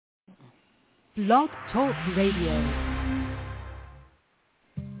Blog Talk Radio.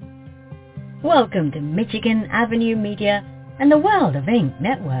 Welcome to Michigan Avenue Media and the World of Ink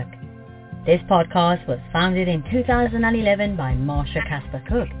Network. This podcast was founded in 2011 by Marsha, Casper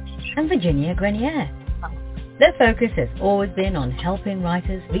Cook and Virginia Grenier. Their focus has always been on helping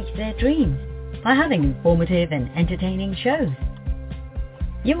writers reach their dreams by having informative and entertaining shows.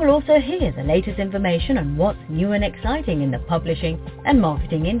 You will also hear the latest information on what's new and exciting in the publishing and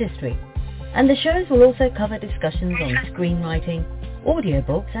marketing industry. And the shows will also cover discussions on screenwriting,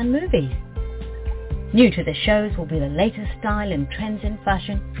 audiobooks and movies. New to the shows will be the latest style and trends in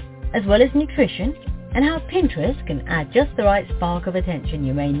fashion, as well as nutrition and how Pinterest can add just the right spark of attention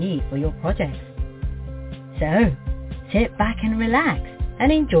you may need for your projects. So, sit back and relax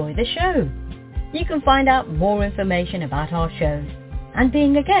and enjoy the show. You can find out more information about our shows and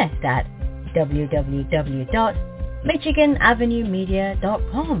being a guest at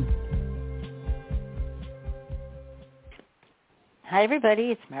www.michiganavenuemedia.com. Hi,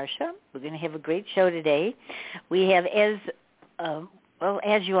 everybody. It's Marsha. We're going to have a great show today. We have, as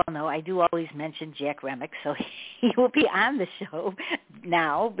you all know, I do always mention Jack Remick, so he will be on the show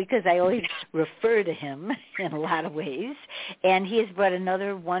now because I always refer to him in a lot of ways. And he has brought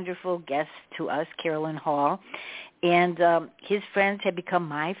another wonderful guest to us, Carolyn Hall. And his friends have become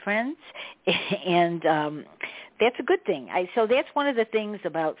my friends, and that's a good thing. So that's one of the things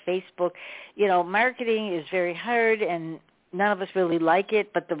about Facebook. You know, marketing is very hard, and none of us really like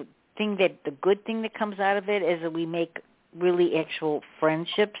it, but the good thing that comes out of it is that we make really actual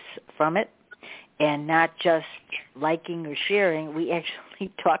friendships from it, and not just liking or sharing. We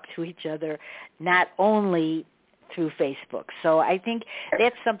actually talk to each other not only through Facebook. So I think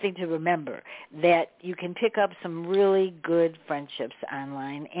that's something to remember, that you can pick up some really good friendships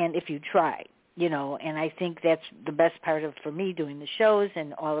online, and if you try, you know, and I think that's the best part of, for me, doing the shows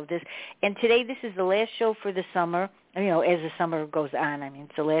and all of this. And today, this is the last show for the summer. You know, as the summer goes on, I mean,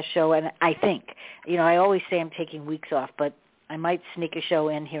 it's the last show, and I think, you know, I always say I'm taking weeks off, but I might sneak a show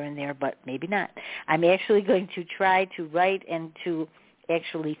in here and there, but maybe not. I'm actually going to try to write and to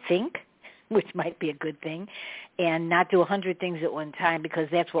actually think, which might be a good thing, and not do 100 things at one time, because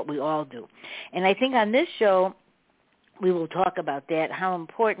that's what we all do. And I think on this show, we will talk about that, how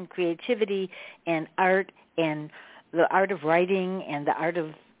important creativity and art and the art of writing and the art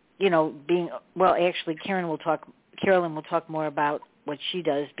of, you know, being, well, actually Carolyn will talk more about what she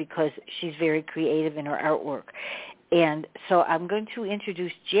does because she's very creative in her artwork. And so I'm going to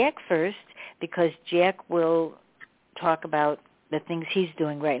introduce Jack first because Jack will talk about the things he's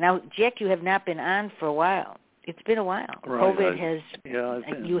doing right now. Jack, you have not been on for a while. It's been a while. Right. COVID has,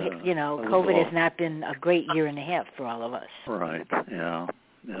 COVID has not been a great year and a half for all of us. Right. Yeah.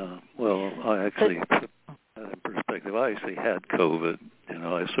 Well, I actually, in perspective, I actually had COVID. You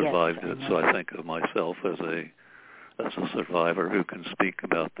know, I survived it, so I think of myself as a survivor who can speak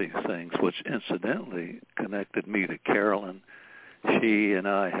about these things, which incidentally connected me to Carolyn. She and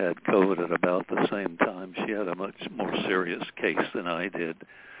I had COVID at about the same time. She had a much more serious case than I did,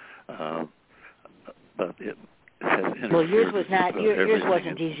 but it has interfered. Well, yours was not. Yours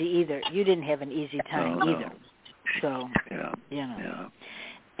wasn't easy either. You didn't have an easy time either. So you know. Yeah.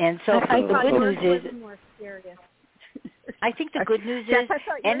 And so the good news is, I think the good news is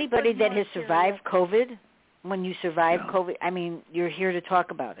anybody that has survived COVID. When you survive COVID, I mean, you're here to talk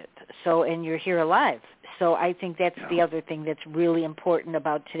about it. So, and you're here alive. So I think that's the other thing that's really important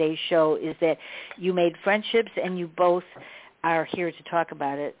about today's show is that you made friendships and you both are here to talk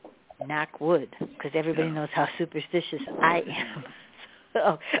about it. Knock wood, because everybody knows how superstitious I am. So,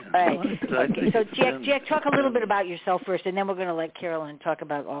 all right. Okay, so Jack, talk a little bit about yourself first, and then we're going to let Carolyn talk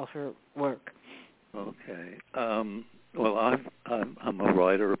about all her work. Okay. Well, I'm a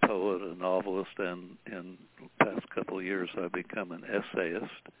writer, a poet, a novelist, and in the past couple of years I've become an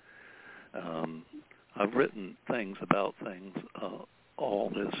essayist. I've written things about things all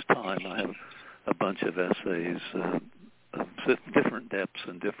this time. I have a bunch of essays of different depths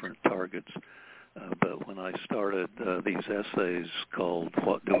and different targets. But when I started these essays called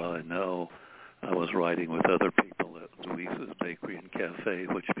What Do I Know?, I was writing with other people at Louise's Bakery and Cafe,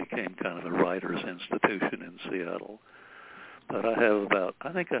 which became kind of a writer's institution in Seattle. But I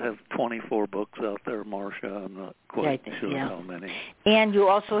think I have 24 books out there, Marsha. I'm not quite sure how many. And you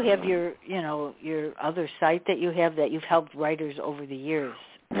also have your other site that you have that you've helped writers over the years.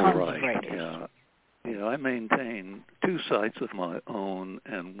 Tons of writers. Yeah. You know, I maintain 2 sites of my own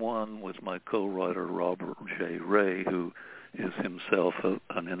and one with my co-writer Robert J. Ray, who is himself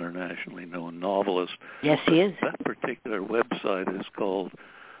an internationally known novelist. Yes, he is. That particular website is called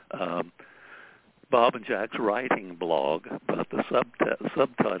Bob and Jack's writing blog, but the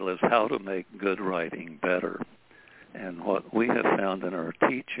subtitle is How to Make Good Writing Better. And what we have found in our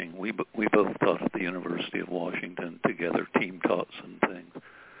teaching, we both taught at the University of Washington together, team taught some things.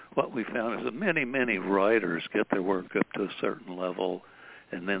 What we found is that many, many writers get their work up to a certain level,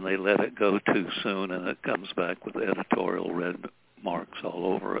 and then they let it go too soon, and it comes back with editorial red marks all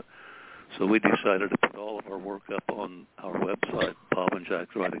over it. So we decided to put all of our work up on our website, Bob and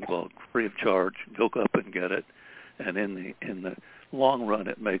Jack's writing blog, free of charge. Go up and get it, and in the long run,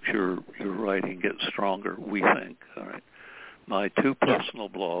 it makes your writing get stronger, we think. All right. My two personal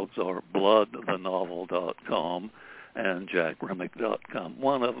blogs are bloodthenovel.com and jackremick.com.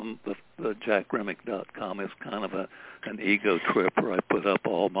 One of them, the jackremick.com, is kind of an ego trip where I put up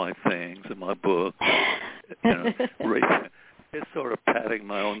all my things in my book. It's sort of patting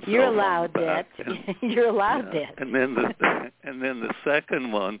my own self. You're allowed that. You're allowed that. And then the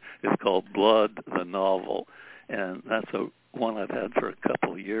second one is called Blood the Novel, and that's one I've had for a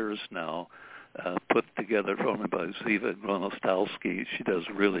couple of years now, put together for me by Ziva Gronostowski. She does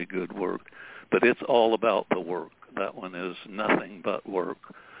really good work, but it's all about the work. That one is nothing but work.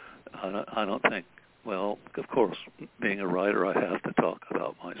 I don't think, well, of course, being a writer, I have to talk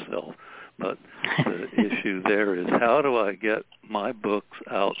about myself, but the issue there is how do I get my books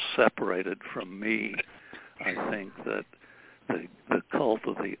out separated from me? I think that the cult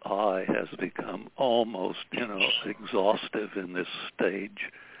of the I has become almost, exhaustive in this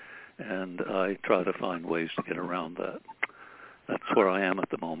stage, and I try to find ways to get around that. That's where I am at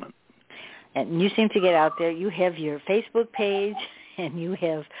the moment. And you seem to get out there. You have your Facebook page, and you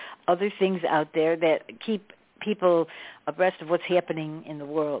have other things out there that keep people abreast of what's happening in the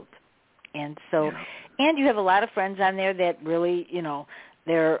world. And so, and you have a lot of friends on there that really,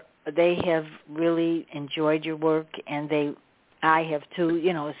 they have really enjoyed your work, and I have too,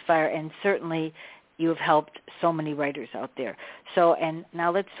 and certainly you have helped so many writers out there. So, and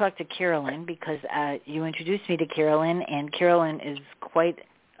now let's talk to Carolyn, because you introduced me to Carolyn, and Carolyn is quite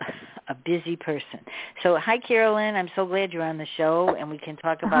a busy person. So, hi, Carolyn. I'm so glad you're on the show, and we can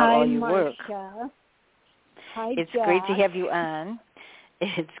talk about all your work. Hi, it's Jack. great to have you on.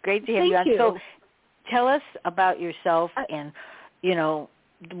 It's great to have Thank you on. you. So, tell us about yourself and,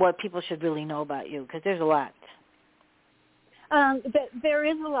 what people should really know about you, because there's a lot. There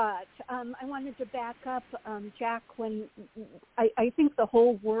is a lot. I wanted to back up, Jack, when I think the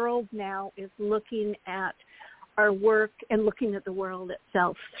whole world now is looking at our work and looking at the world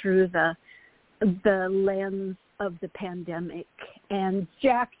itself through the lens of the pandemic. And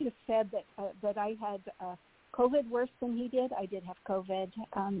Jack just said that I had COVID worse than he did. I did have COVID.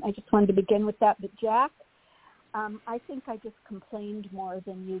 I just wanted to begin with that. But Jack, I think I just complained more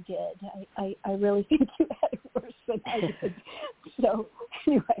than you did. I really think you had it worse than I did. So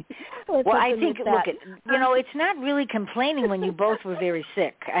anyway. Well, I think, it's not really complaining when you both were very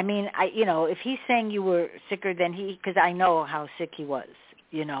sick. I mean, if he's saying you were sicker than because I know how sick he was,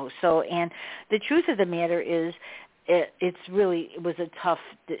 So, and the truth of the matter is, it's very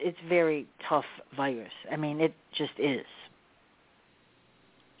tough virus. I mean, it just is.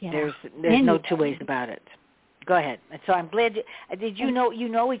 Yeah. There's no two ways about it. Go ahead. So I'm glad. Did you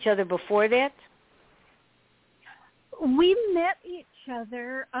know each other before that? We met each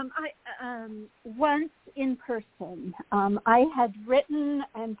other once in person. I had written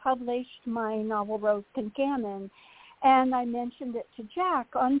and published my novel Rose Concanon, and I mentioned it to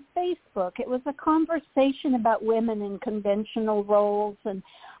Jack on Facebook. It was a conversation about women in conventional roles, and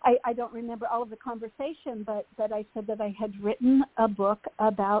I don't remember all of the conversation, but I said that I had written a book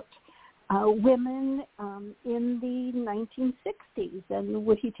about women in the 1960s, and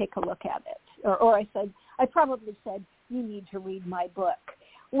would he take a look at it? Or I probably said, you need to read my book.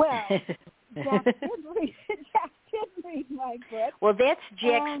 Well, Jack did read my book. Well, that's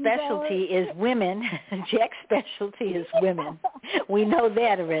Jack's specialty is women. Jack's specialty is women. We know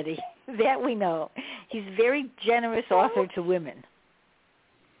that already. That we know. He's a very generous author to women.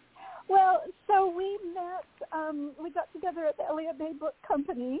 Well, so we met, we got together at the Elliott Bay Book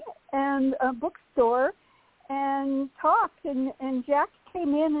Company and a bookstore and talked, and Jack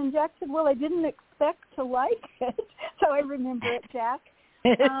came in, and Jack said, well, I didn't expect to like it. So I remember it, Jack.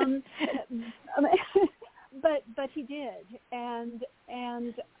 But he did, and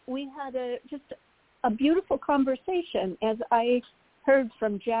we had just a beautiful conversation as I heard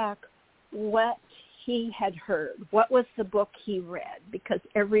from Jack what he had heard, what was the book he read, because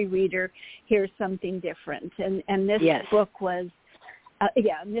every reader hears something different, and this book was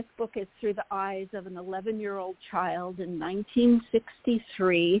this book is through the eyes of an 11-year-old child in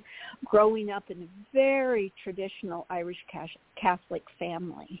 1963, growing up in a very traditional Irish Catholic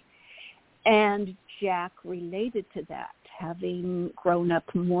family. And Jack related to that, having grown up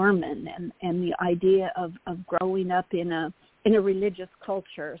Mormon and the idea of growing up in a religious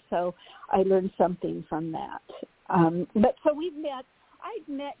culture. So I learned something from that. But so we've met. I'd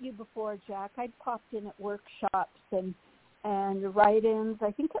met you before, Jack. I'd popped in at workshops and write-ins,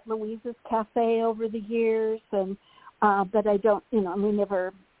 I think at Louise's Cafe over the years, and but I don't,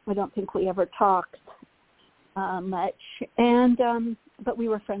 I don't think we ever talked much. And but we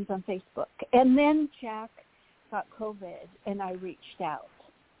were friends on Facebook. And then Jack got COVID, and I reached out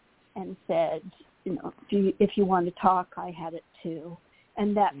and said, if you want to talk, I had it too.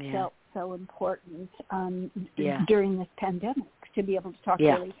 And that felt so important during this pandemic, to be able to talk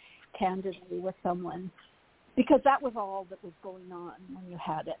really candidly with someone, because that was all that was going on when you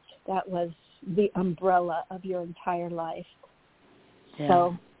had it. That was the umbrella of your entire life. Yeah.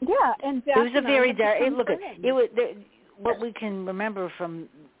 So, and Jack, it was a very dark. What we can remember from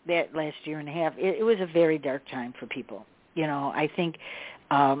that last year and a half, it was a very dark time for people. I think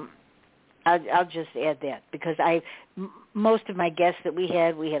I'll just add that, because most of my guests that we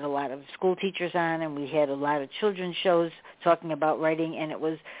had a lot of school teachers on, and we had a lot of children's shows talking about writing, and it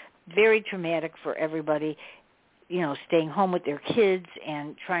was very traumatic for everybody, staying home with their kids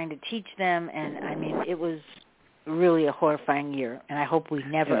and trying to teach them. And I mean, it was really a horrifying year, and I hope we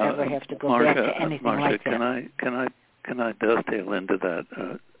never ever have to go Marsha, back to anything Marsha, like that. Can I dovetail into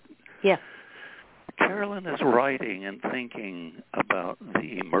that? Yeah. Carolyn is writing and thinking about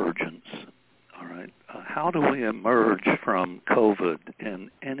the emergence. All right. How do we emerge from COVID in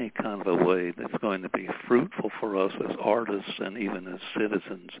any kind of a way that's going to be fruitful for us as artists and even as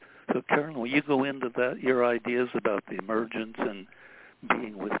citizens? So, Carolyn, will you go into that, your ideas about the emergence and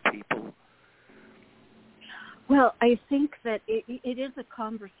being with people? Well, I think that it is a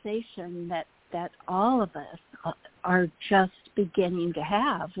conversation that all of us are just beginning to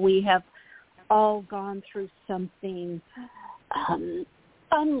have. We have all gone through something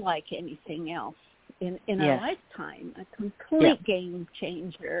unlike anything else in our lifetime, a complete game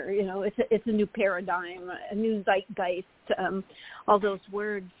changer. It's a new paradigm, a new zeitgeist, all those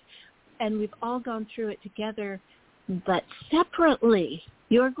words, and we've all gone through it together, but separately.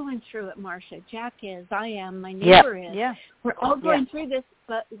 You're going through it, Marsha. Jack is. I am. My neighbor is. Yeah. We're all going through this,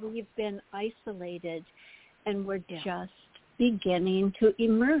 but we've been isolated, and we're just beginning to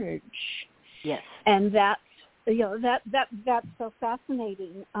emerge. Yes. And that's that's so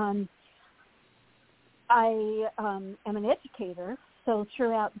fascinating. I am an educator, so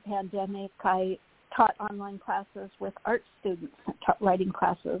throughout the pandemic, I taught online classes with art students. I taught writing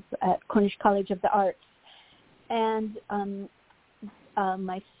classes at Cornish College of the Arts, and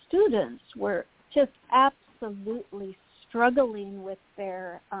my students were just absolutely struggling with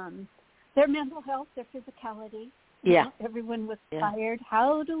their mental health, their physicality. Yeah. Everyone was tired.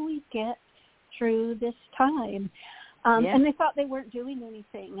 How do we get through this time? And they thought they weren't doing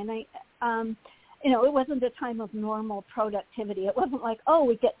anything. And it wasn't a time of normal productivity. It wasn't like,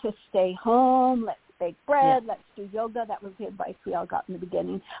 we get to stay home, let's bake bread, let's do yoga. That was the advice we all got in the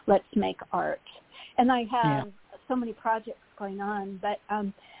beginning. Let's make art. And I have so many projects going on, but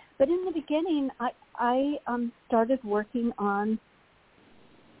in the beginning, I started working on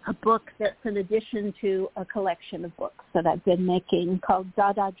a book that's an addition to a collection of books that I've been making called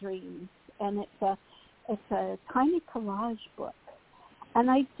Dada Dreams, and it's a tiny collage book. And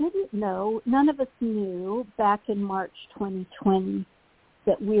I didn't know, none of us knew back in March 2020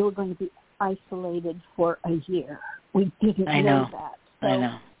 that we were going to be isolated for a year. We didn't know that. So, I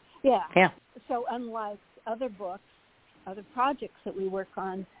know. Yeah. So unlike other books, other projects that we work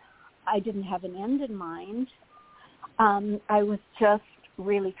on, I didn't have an end in mind. I was just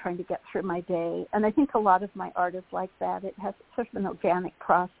really trying to get through my day. And I think a lot of my art is like that. It has sort of an organic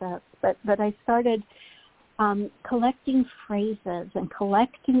process. But I started collecting phrases and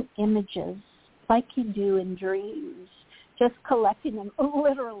collecting images like you do in dreams, just collecting them,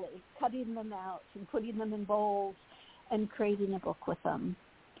 literally cutting them out and putting them in bowls and creating a book with them.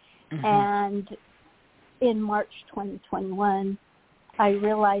 Mm-hmm. And in March 2021, I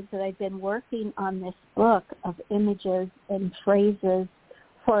realized that I'd been working on this book of images and phrases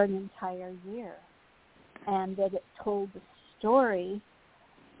for an entire year, and that it told the story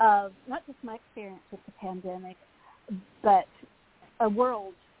of not just my experience with the pandemic, but a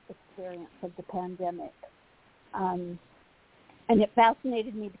world experience of the pandemic. And it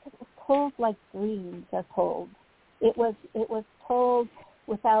fascinated me because it was told like dreams are told. It was told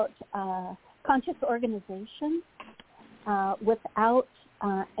without conscious organization, without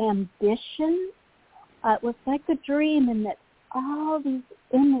ambition. It was like a dream in that all these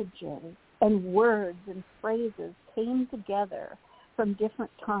images and words and phrases came together from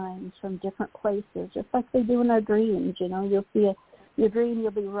different times, from different places, just like they do in our dreams. You'll see your dream,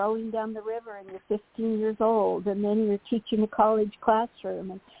 you'll be rowing down the river and you're 15 years old, and then you're teaching a college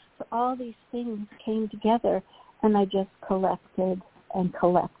classroom. And so all these things came together, and I just collected and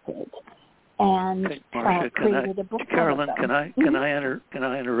collected. And Marsha, created a book. Carolyn, can I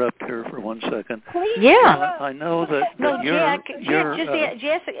interrupt here for 1 second? Please. Yeah. I know that. No, Jack,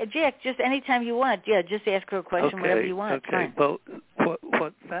 just anytime you want. Yeah, just ask her a question whenever you want. Okay. But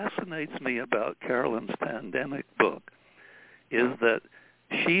what fascinates me about Carolyn's pandemic book is that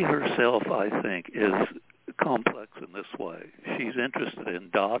she herself, I think, is complex in this way. She's interested in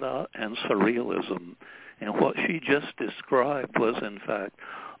Dada and surrealism, and what she just described was, in fact,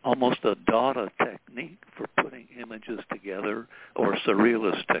 almost a Dada technique for putting images together, or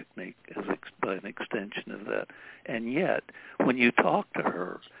surrealist technique as by an extension of that. And yet, when you talk to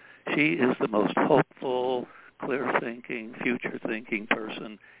her, she is the most hopeful, clear-thinking, future-thinking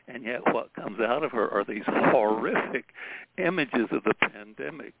person, and yet what comes out of her are these horrific images of the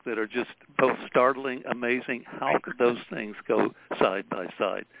pandemic that are just both startling, amazing. How could those things go side by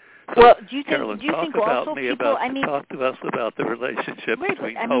side? So, well, do you Carolyn, think talk also people? talk to us about the relationship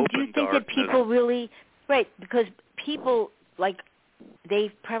between hope do you and think darkness. that people really, because people,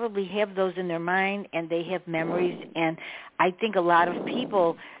 they probably have those in their mind and they have memories, and I think a lot of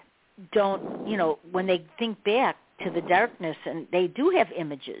people don't, when they think back to the darkness, and they do have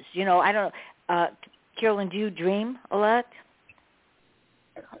images. I don't know. Carolyn, do you dream a lot?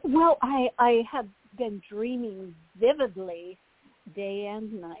 Well, I have been dreaming vividly day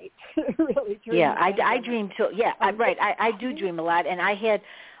and night. Really dreaming. Yeah, I dream too. Yeah, right. I do dream a lot, and I had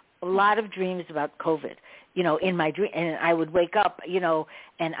a lot of dreams about COVID, in my dream, and I would wake up,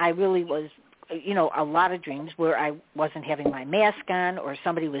 and I really was, a lot of dreams where I wasn't having my mask on, or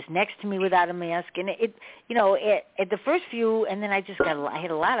somebody was next to me without a mask, and it at the first few, and then I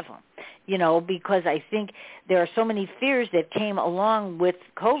had a lot of them, because I think there are so many fears that came along with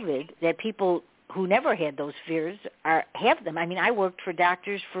COVID that people who never had those fears have them. I mean, I worked for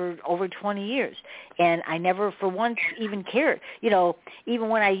doctors for over 20 years, and I never for once even cared. Even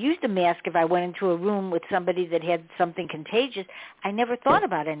when I used a mask, if I went into a room with somebody that had something contagious, I never thought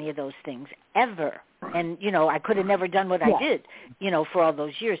about any of those things, ever. And, I could have never done what I did, for all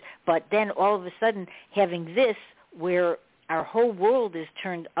those years. But then all of a sudden, having this where our whole world is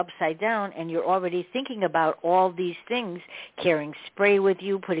turned upside down, and you're already thinking about all these things, carrying spray with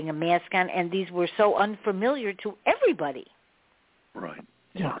you, putting a mask on, and these were so unfamiliar to everybody. Right.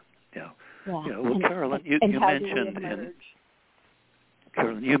 Yeah. Well, Carolyn, you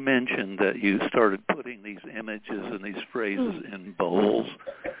mentioned that you started putting these images and these phrases in bowls.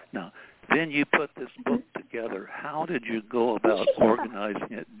 Now, then you put this book together. How did you go about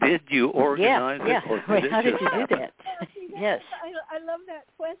organizing it? Did you organize it, or did how did you happen? do that? Yes. I love that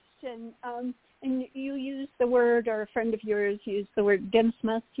question. And you used the word, or a friend of yours used the word, Dennis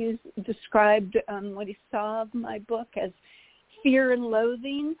Musk described what he saw of my book as fear and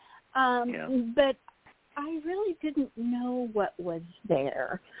loathing. But I really didn't know what was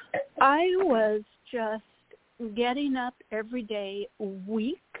there. I was just getting up every day,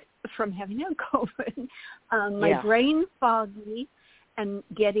 weak from having had COVID, my brain foggy, and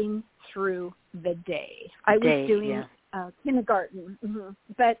getting through the day. I was doing kindergarten,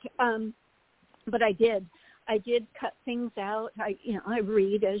 but I did cut things out. I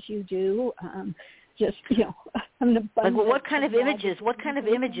read as you do. I'm what kind of images? What kind of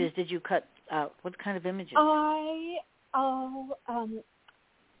images did you cut out? What kind of images?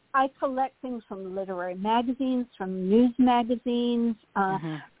 I collect things from literary magazines, from news magazines,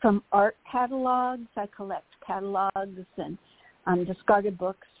 from art catalogs. I collect catalogs and discarded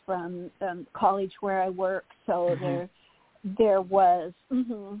books from college where I work. So there was,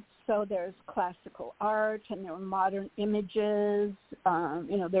 so there's classical art, and there were modern images.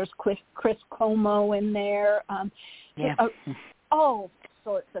 There's Chris Como in there. All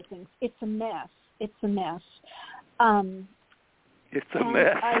sorts of things. It's a mess. It's a mess. It's a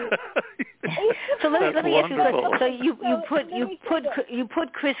mess. So let me ask you a question. So you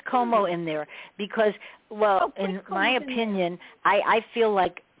put Chris Como in there because, in my opinion, I feel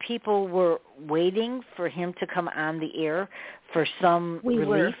like people were waiting for him to come on the air for some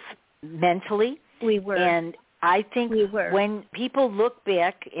relief mentally. We were. And I think when people look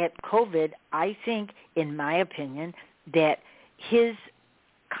back at COVID, I think, in my opinion, that his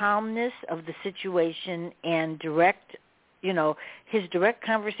calmness of the situation and his direct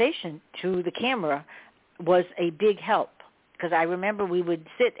conversation to the camera was a big help, because I remember we would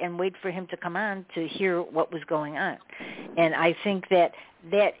sit and wait for him to come on to hear what was going on. And I think that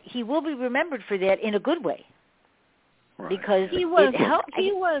he will be remembered for that in a good way. because He was.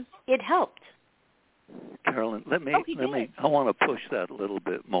 It helped. Carolyn, I want to push that a little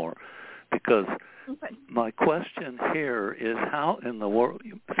bit more, because my question here is, how in the world,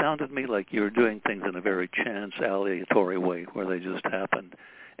 it sounded to me like you were doing things in a very chance, aleatory way where they just happened.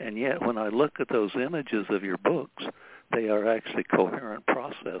 And yet when I look at those images of your books, they are actually coherent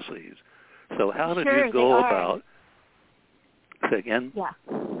processes. So how did you go about, say again? Yeah.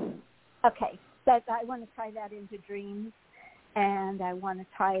 Okay. I want to tie that into dreams, and I want to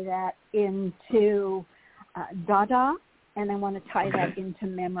tie that into Dada, and I want to tie that into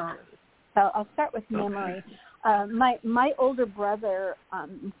memory. So I'll start with memory. My older brother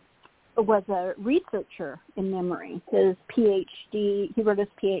was a researcher in memory. He wrote his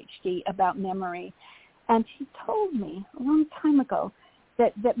PhD about memory. And he told me a long time ago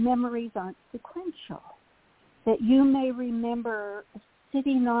that memories aren't sequential, that you may remember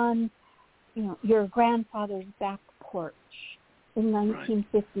sitting on your grandfather's back porch in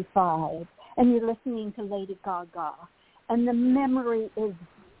 1955, and you're listening to Lady Gaga, and the memory is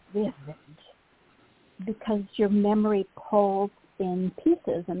vivid because your memory pulls in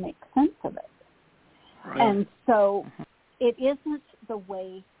pieces and makes sense of it. Right. And so it isn't the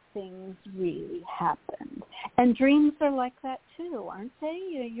way things really happened. And dreams are like that too, aren't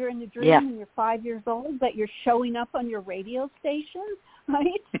they? You're in a dream and you're 5 years old, but you're showing up on your radio station,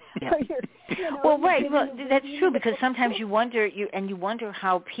 right? Yeah. Well, that's true, because sometimes you wonder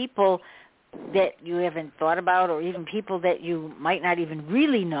how people that you haven't thought about, or even people that you might not even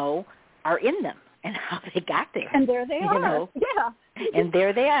really know, are in them, and how they got there. And there they are. Yeah. And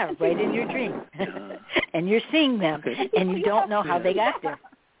there they are, right in your dream. And you're seeing them, and you don't know how they got there.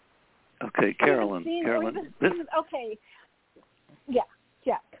 Okay, Carolyn. Okay. Yeah,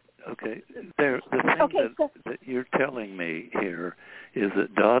 Jack. Okay. The thing that you're telling me here is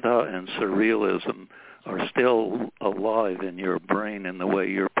that Dada and Surrealism are still alive in your brain in the way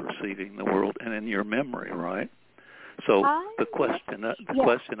you're perceiving the world and in your memory, right? So the question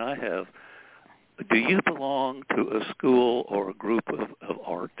I have, do you belong to a school or a group of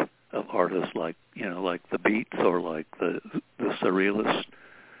artists like the Beats or like the Surrealists?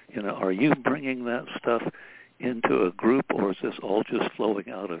 Are you bringing that stuff into a group, or is this all just flowing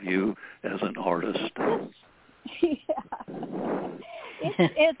out of you as an artist?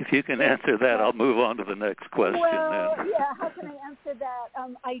 If you can answer that, I'll move on to the next question. Well, how can I answer that?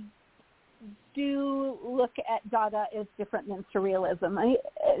 I do look at Dada as different than Surrealism.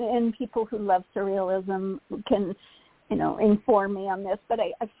 And people who love Surrealism can, inform me on this. But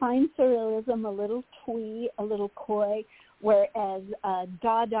I find Surrealism a little twee, a little coy, whereas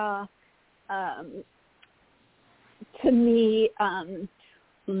Dada, to me,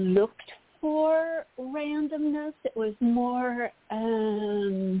 looked for randomness. It was more,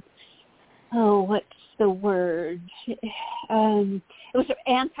 what's the word? It was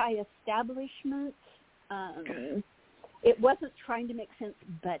anti-establishment. It wasn't trying to make sense,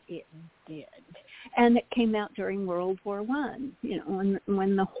 but it did. And it came out during World War I,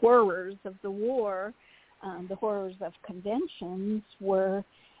 when the horrors of the war, the horrors of conventions were,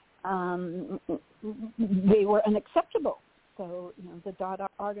 they were unacceptable. So, the Dada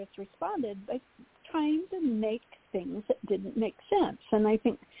artists responded by trying to make things that didn't make sense. And I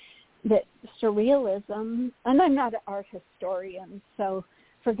think that Surrealism, and I'm not an art historian, so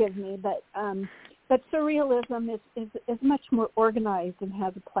forgive me, but Surrealism is much more organized and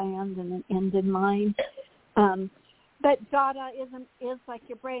has a plan and an end in mind. But Dadaism is like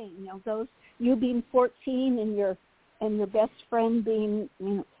your brain, those, you being 14 and your best friend being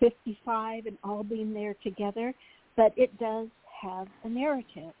 55 and all being there together, but it does have a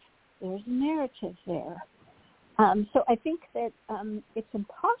narrative. There's a narrative there. So I think that it's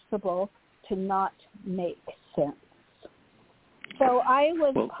impossible to not make sense. So I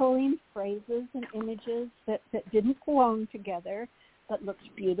was pulling phrases and images that didn't belong together, but looked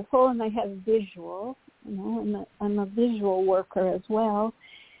beautiful, and I have visual, I'm a visual worker as well,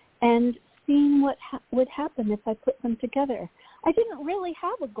 and seeing what would happen if I put them together. I didn't really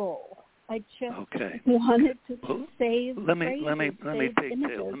have a goal. I just wanted to save Let me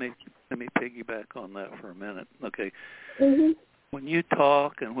piggyback on that for a minute. Okay. Mm-hmm. When you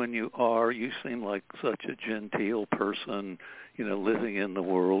talk and when you are, you seem like such a genteel person, living in the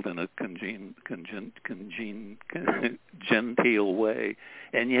world in a genteel way.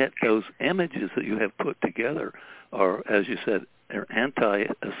 And yet those images that you have put together are, as you said, they're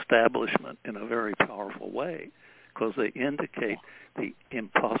anti-establishment in a very powerful way, because they indicate the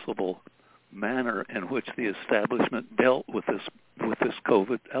impossible manner in which the establishment dealt with this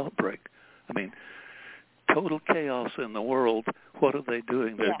COVID outbreak. I mean, total chaos in the world. What are they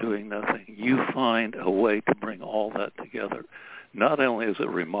doing? They're doing nothing. You find a way to bring all that together. Not only is it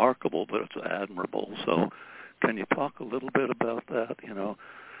remarkable, but it's admirable. So can you talk a little bit about that,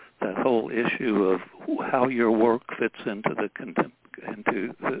 that whole issue of how your work fits into the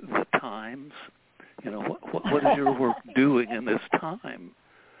times? What is your work doing in this time?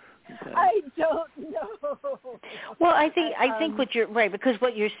 Okay. I don't know. Well, I think what you're right, because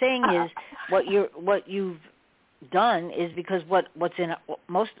what you're saying is what you've done is because what's in a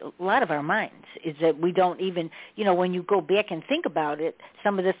lot of our minds is that we don't even, when you go back and think about it,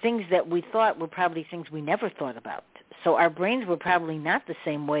 some of the things that we thought were probably things we never thought about. So our brains were probably not the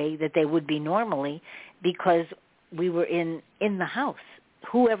same way that they would be normally because we were in the house.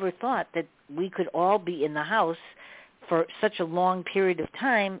 Whoever thought that we could all be in the house for such a long period of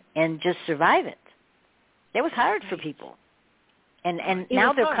time and just survive it? That was hard for people. And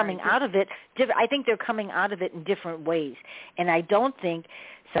now they're coming out of it. I think they're coming out of it in different ways. And I don't think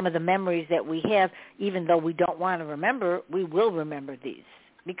some of the memories that we have, even though we don't want to remember, we will remember these.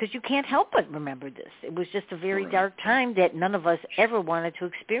 Because you can't help but remember this. It was just a very dark time that none of us ever wanted to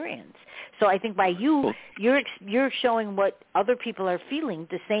experience. So I think by you're showing what other people are feeling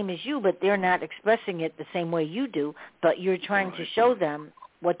the same as you, but they're not expressing it the same way you do, but you're trying to show them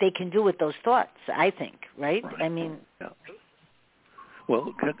what they can do with those thoughts, I think, right? I mean... Yeah.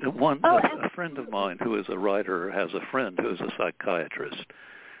 Well, a friend of mine who is a writer has a friend who is a psychiatrist,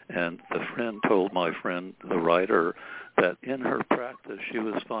 and the friend told my friend, the writer, that in her practice she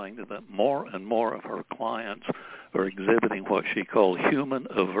was finding that more and more of her clients are exhibiting what she called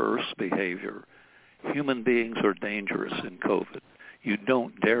human-averse behavior. Human beings are dangerous in COVID. You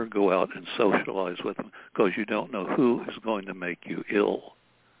don't dare go out and socialize with them because you don't know who is going to make you ill.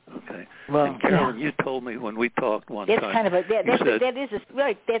 Okay. Well, and Carolyn, you told me when we talked one time. Kind of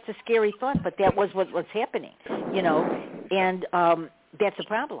that's a scary thought, but that was what's happening, and that's a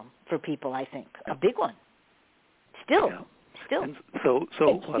problem for people. I think a big one. Still. And so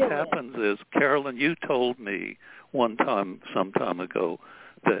what happens is, Carolyn, you told me one time, some time ago,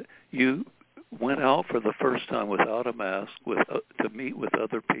 that you went out for the first time without a mask to meet with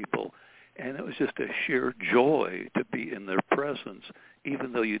other people, and it was just a sheer joy to be in their presence,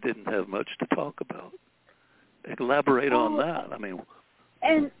 even though you didn't have much to talk about. Elaborate on that. I mean,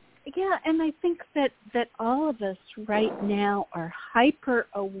 and I think that all of us right now are hyper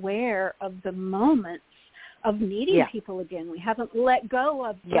aware of the moments of meeting people again. We haven't let go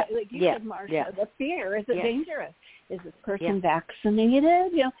of, like you said, Marsha, the fear. Is it dangerous? Is this person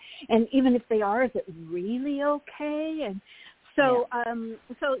vaccinated? And even if they are, is it really okay? And so,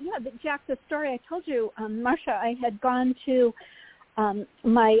 Jack, the story I told you, Marsha, I had gone to I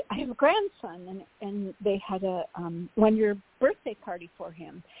have a grandson, and they had a 1-year birthday party for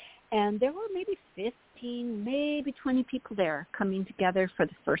him. And there were maybe 15, maybe 20 people there coming together for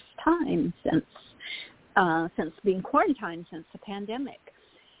the first time since being quarantined, since the pandemic.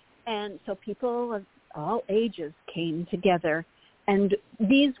 And so people of all ages came together. And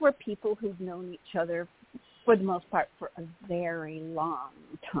these were people who've known each other, for the most part, for a very long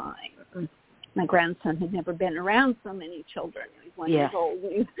time. My grandson had never been around so many children. He's 1 year old.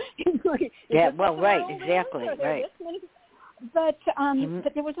 Exactly, right. But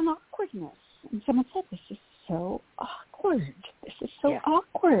there was an awkwardness. And someone said, this is so awkward. This is so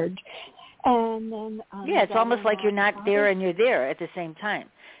awkward. And then... it's almost like you're not there and you're there at the same time.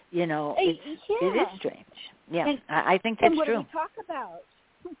 It is strange. Yeah, and, I think that's true. true. And what do we talk about?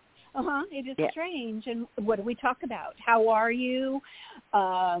 It is strange. And what do we talk about? How are you?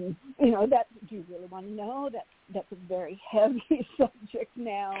 That, do you really want to know? That's a very heavy subject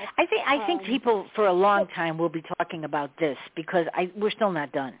now. I think people for a long time will be talking about this because we're still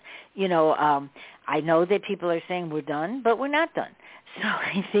not done. I know that people are saying we're done, but we're not done. So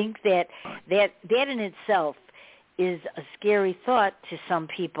I think that in itself is a scary thought to some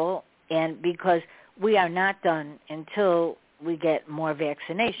people, and because we are not done until we get more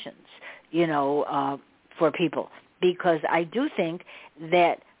vaccinations, for people. Because I do think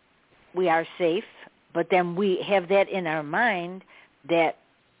that we are safe, but then we have that in our mind that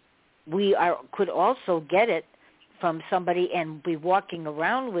we could also get it from somebody and be walking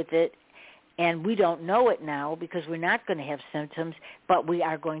around with it, and we don't know it now because we're not going to have symptoms, but we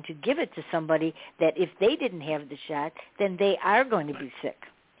are going to give it to somebody that if they didn't have the shot, then they are going to be sick.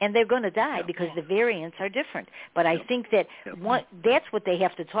 And they're going to die because the variants are different. But I think that that's what they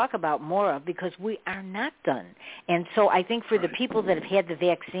have to talk about more of because we are not done. And so I think for the people that have had the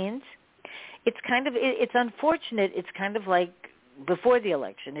vaccines, it's unfortunate. It's kind of like before the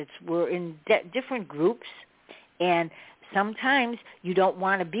election. We're in different groups, and sometimes you don't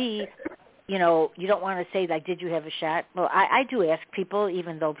want to be, you don't want to say, like, did you have a shot? Well, I do ask people,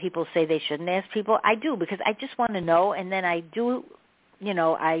 even though people say they shouldn't ask people. I do, because I just want to know, and then I do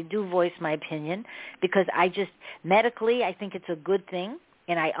voice my opinion, because medically, I think it's a good thing,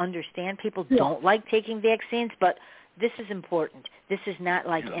 and I understand people don't like taking vaccines, but this is important. This is not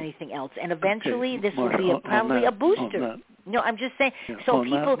like anything else. And eventually, this will be probably a booster. No, I'm just saying, so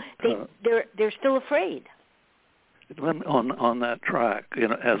people, they're still afraid. On that track,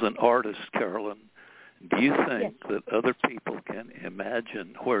 as an artist, Carolyn, do you think that other people can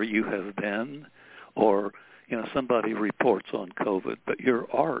imagine where you have been? Or, somebody reports on COVID, but your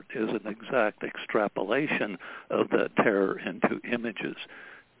art is an exact extrapolation of that terror into images.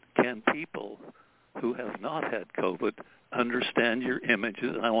 Can people who have not had COVID understand your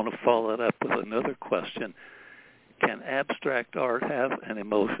images? And I want to follow that up with another question. Can abstract art have an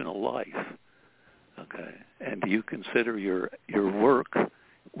emotional life? Okay. And do you consider your work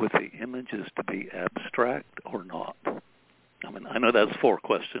with the images to be abstract or not? I mean, I know that's 4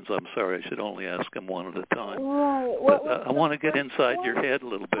 questions. I'm sorry. I should only ask them one at a time. Right. But I want to get inside your head a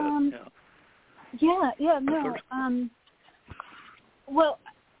little bit. No. Well,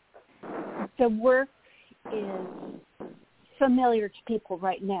 the work is familiar to people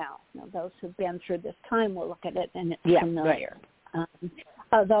right now. Those who've been through this time will look at it and it's familiar. Right.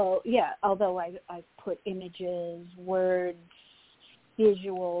 Although I've put images, words,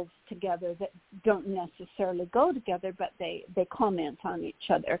 visuals together that don't necessarily go together, but they comment on each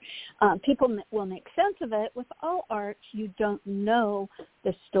other. People will make sense of it. With all art, you don't know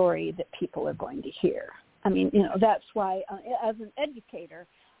the story that people are going to hear. I mean, that's why, as an educator,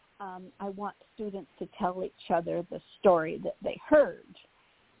 I want students to tell each other the story that they heard.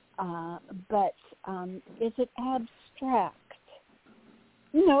 But is it abstract?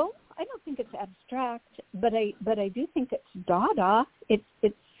 No, I don't think it's abstract, but I do think it's Dada. It's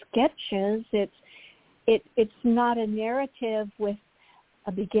sketches. It's not a narrative with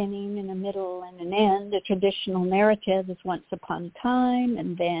a beginning and a middle and an end. A traditional narrative is once upon a time,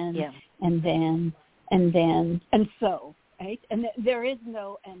 and then and so, right? And there is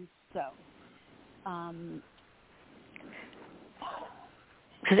no and so.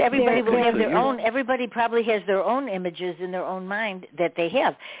 Because everybody will have their own. Everybody probably has their own images in their own mind that they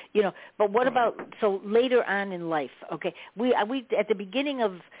have, But what about later on in life? Okay, we at the beginning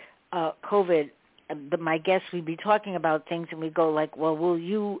of COVID, my guests, we'd be talking about things, and we go like, well, will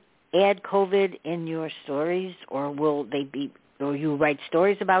you add COVID in your stories, or will they be? Or you write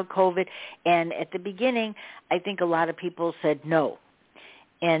stories about COVID? And at the beginning, I think a lot of people said no,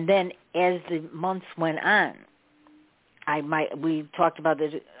 and then as the months went on. We talked about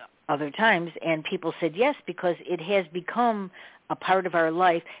this other times, and people said yes, because it has become a part of our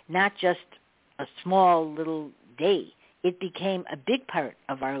life, not just a small little day. It became a big part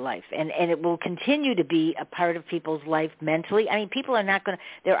of our life, and it will continue to be a part of people's life mentally. I mean, people are not going to,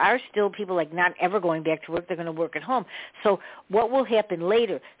 there are still people like not ever going back to work. They're going to work at home. So what will happen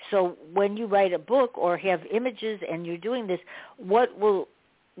later? So when you write a book or have images and you're doing this, what will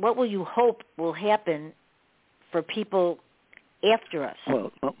you hope will happen for people after us?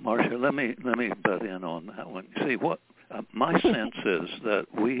 Well, Marsha, let me butt in on that one. See, what my sense is that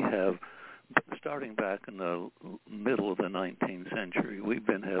we have, starting back in the middle of the 19th century, we've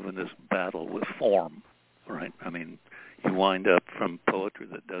been having this battle with form, right? I mean, you wind up from poetry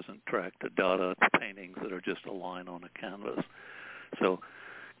that doesn't track to Dada to paintings that are just a line on a canvas. So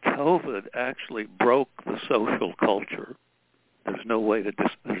COVID actually broke the social culture. There's no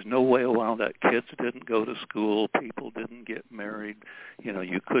way around that. Kids didn't go to school. People didn't get married.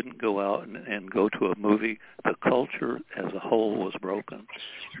 You couldn't go out and go to a movie. The culture as a whole was broken.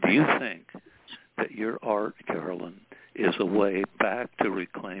 Do you think that your art, Carolyn, is a way back to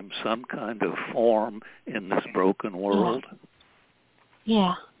reclaim some kind of form in this broken world?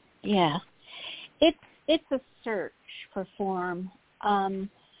 Yeah. It's a search for form. I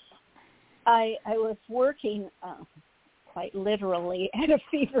was working quite literally at a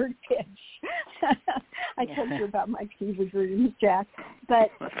fevered pitch. I told you about my fever dreams, Jack.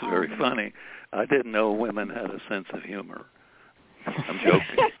 But that's very funny. I didn't know women had a sense of humor. I'm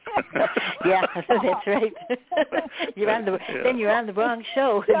joking. Yeah, that's right. You're on the wrong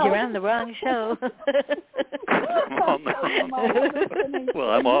show. You're on the wrong show.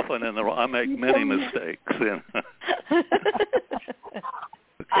 Well, I'm often in the wrong. I make many mistakes.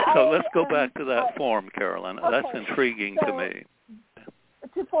 So let's go back to that form, Carolyn. Okay. That's intriguing to me.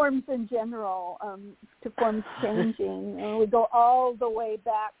 To forms in general, to forms changing. We go all the way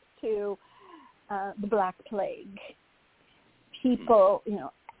back to the Black Plague. People,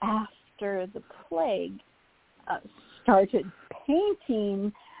 after the plague, started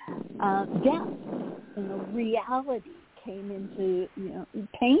painting death. Reality came into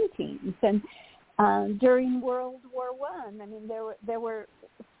paintings, and during World War I, I mean, there were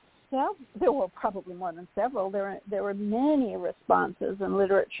probably more than several. There were many responses in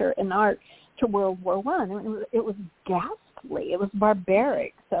literature and art to World War I. I mean, it was ghastly. It was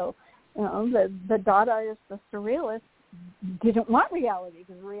barbaric. So, the Dadaists, the Surrealists, didn't want reality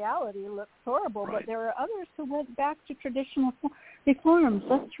because reality looks horrible. Right. But there are others who went back to traditional reforms.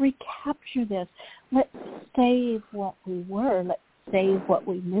 Let's recapture this. Let's save what we were. Let's save what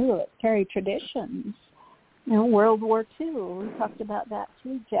we knew. Let's carry traditions. World War II, we talked about that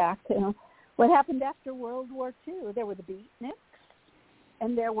too, Jack. What happened after World War II? There were the beatniks,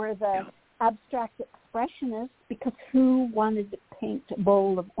 and there were the abstract expressionists, because who wanted to paint a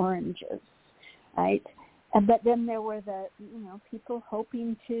bowl of oranges, right? But then there were the, people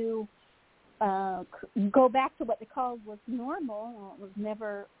hoping to go back to what they called was normal. Well, it was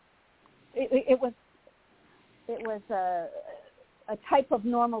never. It was a type of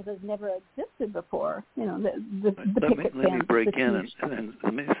normal that never existed before. The picket let me fence, break in and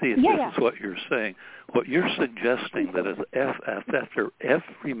let me see if this is what you're saying. What you're suggesting that is after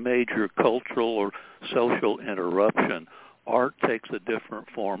every major cultural or social interruption, art takes a different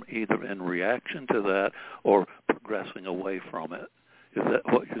form, either in reaction to that or progressing away from it. Is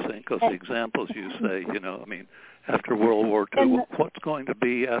that what you're saying? Because the examples you say, after World War II, what's going to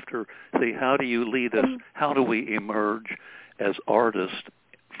be after? See, how do you lead us? How do we emerge as artists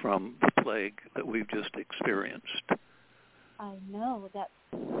from the plague that we've just experienced? I know that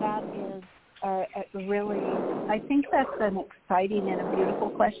is really. I think that's an exciting and a beautiful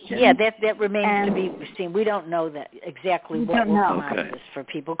question. Yeah, that remains to be seen. We don't know that exactly what will come out of this for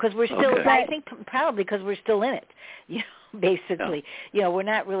people because we're still. Okay. I think probably because we're still in it. Basically, we're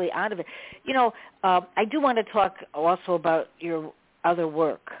not really out of it. I do want to talk also about your other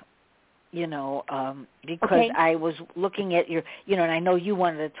work. Because I was looking at your, and I know you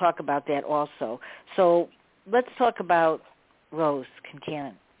wanted to talk about that also. So let's talk about Rose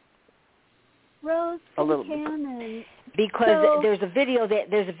Concannon. Rose a little Concannon. Because there's a video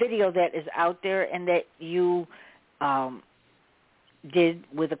that is out there and that you did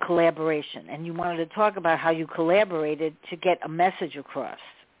with a collaboration, and you wanted to talk about how you collaborated to get a message across.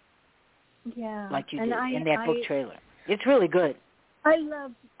 Yeah, like you did in that book trailer. It's really good. I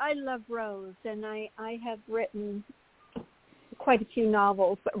love Rose, and I have written quite a few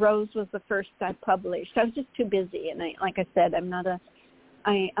novels, but Rose was the first I published. I was just too busy, and like I said, I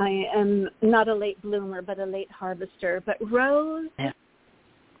am not a late bloomer, but a late harvester. But Rose,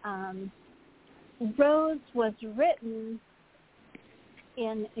 Rose was written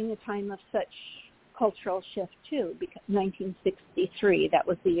in a time of such cultural shift too, because 1963, that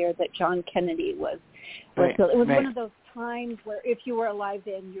was the year that John Kennedy was killed. It was one of those times where if you were alive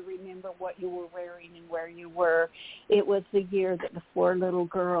then, you remember what you were wearing and where you were. It was the year that the 4 little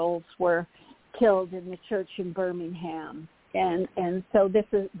girls were killed in the church in Birmingham. And so this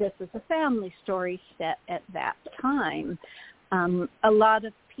is a family story set at that time. A lot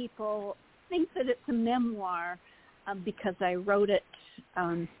of people think that it's a memoir because I wrote it,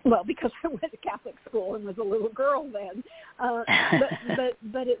 because I went to Catholic school and was a little girl then.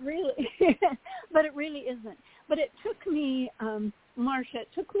 But it really isn't. But it took me, Marsha, it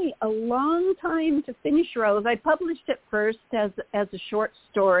took me a long time to finish Rose. I published it first as a short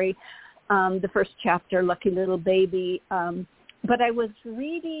story. The first chapter, Lucky Little Baby. But I was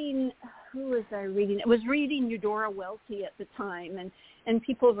reading, who was I reading? I was reading Eudora Welty at the time, and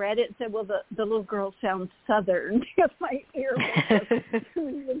people read it and said, well, the little girl sounds Southern, because my ear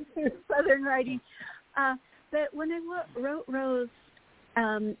was Southern writing. But when I wrote Rose,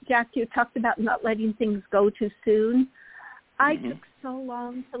 Jack, you talked about not letting things go too soon. I took so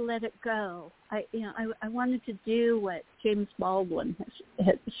long to let it go. I wanted to do what James Baldwin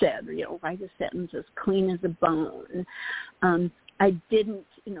had said, write a sentence as clean as a bone. I didn't,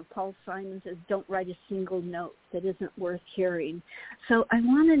 Paul Simon says, don't write a single note that isn't worth hearing. So I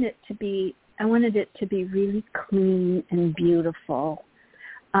wanted it to be really clean and beautiful.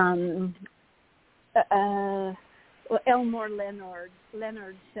 Elmore Leonard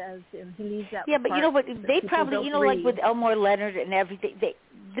says he leaves out. Yeah, but you know what? They probably, like with Elmore Leonard and everything,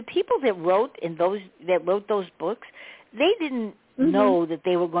 the people that wrote those books, they didn't know that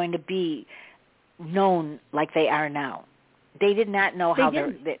they were going to be known like they are now. They did not know how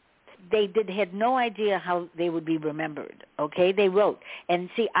they had no idea how they would be remembered. Okay, they wrote, and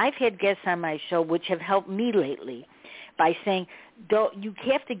see, I've had guests on my show which have helped me lately by saying, you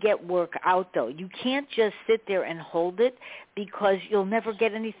have to get work out, though. You can't just sit there and hold it because you'll never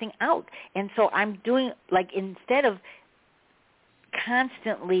get anything out. And so I'm doing, instead of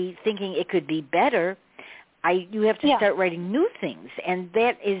constantly thinking it could be better, you have to start writing new things, and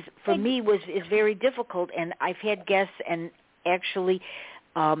that is for me is very difficult. And I've had guests, and actually,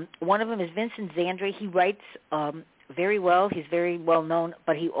 one of them is Vincent Zandre. He writes very well. He's very well known,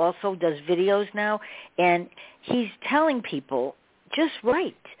 but he also does videos now, and he's telling people just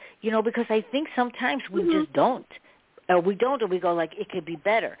write, because I think sometimes we just don't. Or we go like, it could be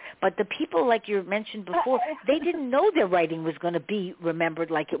better. But the people, like you mentioned before, they didn't know their writing was going to be remembered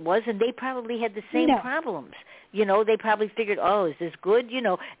like it was, and they probably had the same problems. They probably figured, oh, is this good?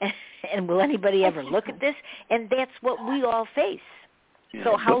 And will anybody ever look at this? And that's what we all face. Yeah,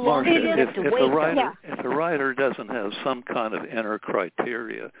 so how long do you have to wait? If a writer doesn't have some kind of inner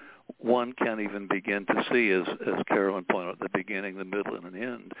criteria, one can't even begin to see, as Carolyn pointed out, the beginning, the middle, and an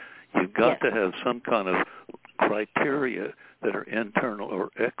end. You've got to have some kind of criteria that are internal or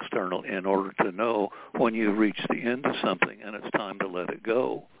external in order to know when you've reached the end of something and it's time to let it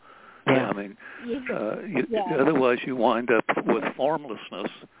go. Yeah. I mean, otherwise you wind up with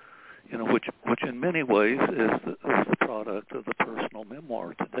formlessness, which in many ways is the product of the personal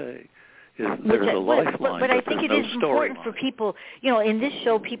memoir today. There's a lifeline, but I think it is important line for people. In this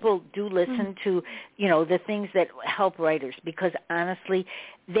show, people do listen to the things that help writers, because honestly,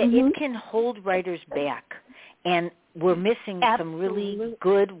 it can hold writers back, and we're missing some really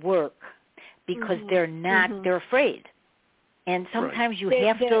good work because they're not. They're afraid, and sometimes you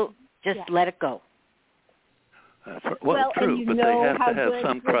have to just let it go. Well, true, but they have to have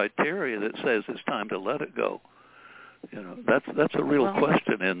some criteria that says it's time to let it go. That's a real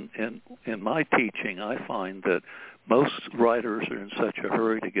question. In my teaching, I find that most writers are in such a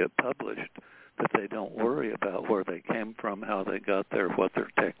hurry to get published that they don't worry about where they came from, how they got there, what their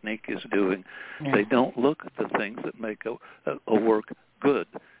technique is doing. Yeah. They don't look at the things that make a work good,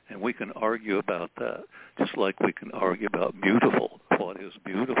 and we can argue about that, just like we can argue about beautiful. What is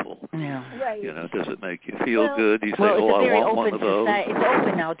beautiful? Yeah. Right. Does it make you feel good? You say, I want one of those. It's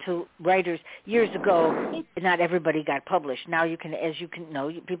open now to writers. Years ago, not everybody got published. Now you can, as you can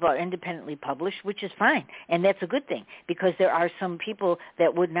know, people are independently published, which is fine, and that's a good thing, because there are some people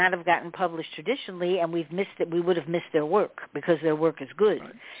that would not have gotten published traditionally, and we would have missed their work because their work is good.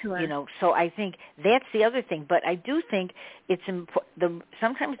 Right. Sure. So I think that's the other thing. But I do think it's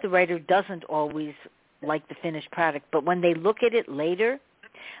sometimes the writer doesn't always like the finished product, but when they look at it later,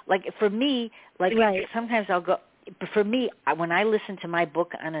 like for me, sometimes I'll go, for me, when I listen to my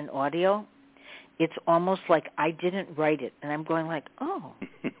book on an audio, it's almost like I didn't write it, and I'm going like, oh,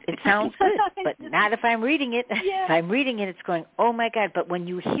 it sounds good, but not if I'm reading it. Yeah. If I'm reading it, it's going, oh my God, but when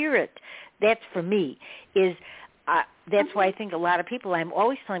you hear it, that's for me, that's why I think a lot of people, I'm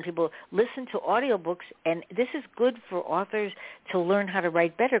always telling people, listen to audiobooks, and this is good for authors to learn how to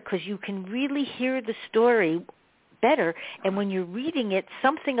write better, because you can really hear the story better, and when you're reading it,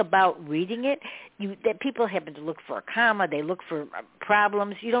 something about reading it, that people happen to look for a comma, they look for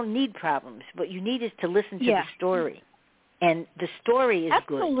problems. You don't need problems. What you need is to listen to the story, and the story is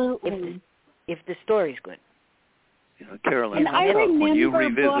good if the story is good. Carolyn, when you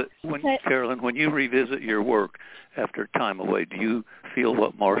revisit your work after time away, do you feel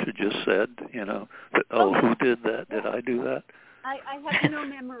what Marsha just said? That, who did that? Did I do that? I have no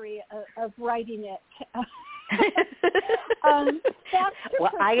memory of writing it.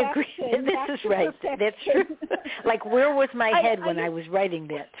 Well, I agree. This is right. That's true. Like, where was my head when I was writing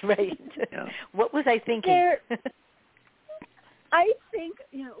that? Right. Yeah. What was I thinking? I think,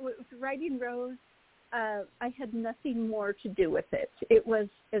 with writing Rose, I had nothing more to do with it. It was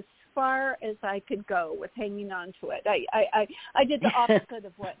as far as I could go with hanging on to it. I did the opposite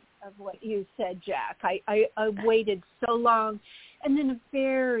of what you said, Jack. I waited so long. And then a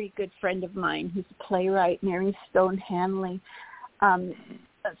very good friend of mine who's a playwright, Mary Stone Hanley,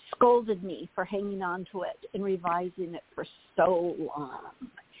 scolded me for hanging on to it and revising it for so long.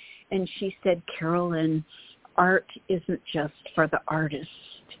 And she said, Carolyn, art isn't just for the artist.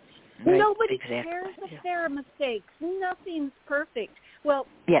 Right, nobody cares if there are mistakes. Nothing's perfect. Well,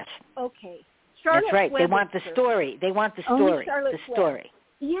 yes. Okay. Charlotte That's right. Webb, they want the story. They want the story. The story.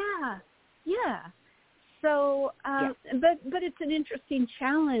 Yeah. Yeah. So, but it's an interesting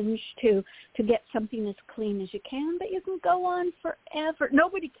challenge to get something as clean as you can, but you can go on forever.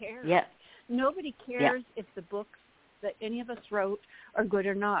 Nobody cares. Yeah. Nobody cares if the books that any of us wrote are good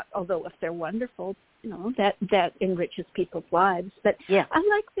or not, although if they're wonderful, that enriches people's lives. But I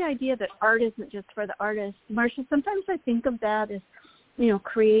like the idea that art isn't just for the artist. Marsha, sometimes I think of that as,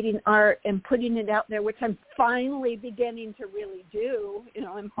 creating art and putting it out there, which I'm finally beginning to really do,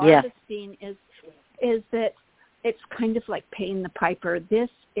 I'm harvesting, is that it's kind of like paying the piper. This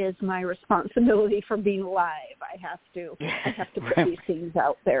is my responsibility for being alive. I have to put these things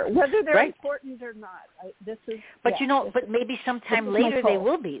out there, whether they're important or not. But but maybe sometime later they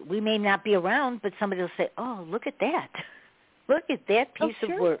will be. We may not be around, but somebody will say, "Oh, look at that! Look at that piece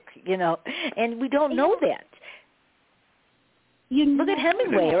of work," and we don't know that. Look at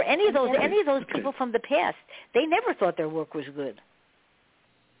Hemingway or any of those people from the past. They never thought their work was good.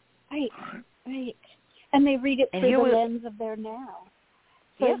 Right. And they read it through the lens of their now.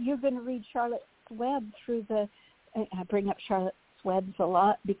 So you're going to read Charlotte's Web through I bring up Charlotte's Webs a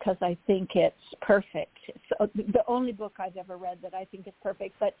lot because I think it's perfect. It's the only book I've ever read that I think is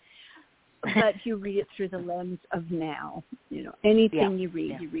perfect, but you read it through the lens of now. Anything you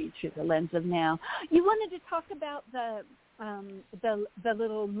read through the lens of now. You wanted to talk about the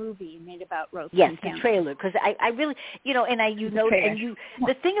little movie made about Rose. Yes, the trailer, because I really,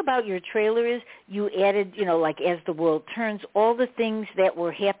 the thing about your trailer is you added, like as the world turns, all the things that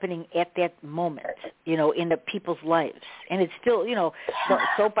were happening at that moment, in the people's lives, and it's still,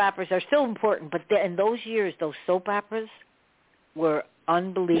 soap operas are still important, but in those years, those soap operas were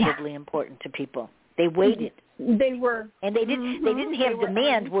unbelievably important to people. They waited. They were, and they didn't have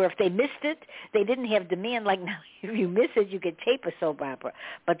demand. Where if they missed it, they didn't have demand. Like now, if you miss it, you could tape a soap opera.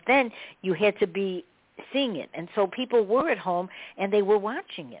 But then you had to be seeing it, and so people were at home and they were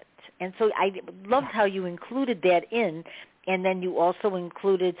watching it. And so I loved how you included that in, and then you also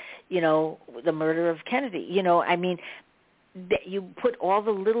included, the murder of Kennedy. That you put all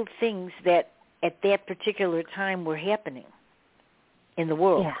the little things that at that particular time were happening in the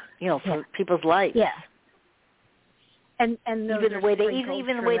world. For people's lives. Yeah. And even the way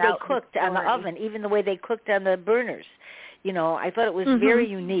they cooked on the oven, even the way they cooked on the burners, I thought it was very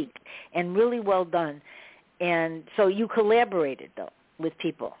unique and really well done. And so you collaborated though with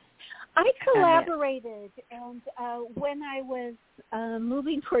people. I collaborated, and when I was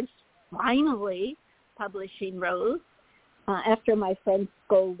moving towards finally publishing Rose, after my friend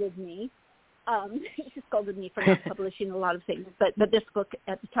scolded me, she scolded me for not publishing a lot of things, but this book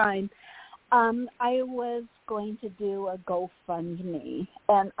at the time. I was going to do a GoFundMe,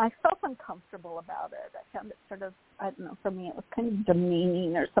 and I felt uncomfortable about it. I found it sort of, I don't know, for me it was kind of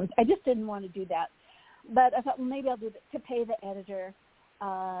demeaning or something. I just didn't want to do that. But I thought, well, maybe I'll do it to pay the editor,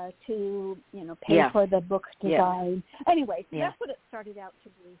 to, pay for the book design. Anyway, that's what it started out to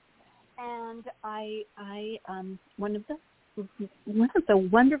be. And I one of the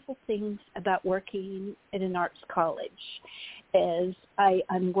wonderful things about working at an arts college is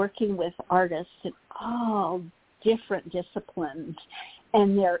I'm working with artists in all different disciplines,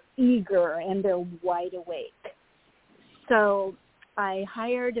 and they're eager and they're wide awake. So I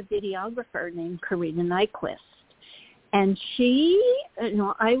hired a videographer named Karina Nyquist, and she,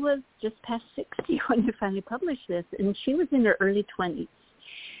 I was just past 60 when I finally published this, and she was in her early 20s.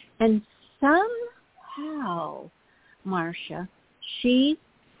 And somehow, Marsha, she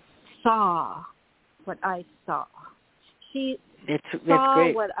saw what I saw. She saw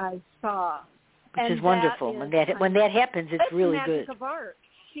great. what I saw, which is wonderful. When that happens, it's really good. Magic of art.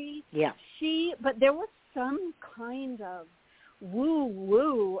 But there was some kind of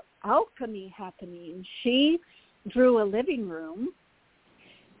woo alchemy happening. She drew a living room,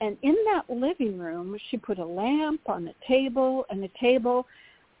 and in that living room, she put a lamp on a table, and a table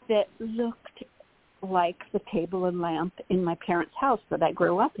that looked like the table and lamp in my parents' house that I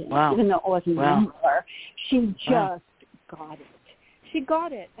grew up in, even though it wasn't anymore. She just got it. She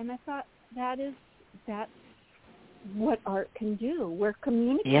got it, and I thought that's what art can do. We're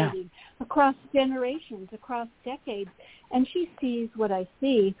communicating across generations, across decades, and she sees what I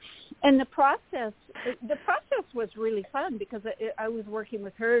see. And the process was really fun because I was working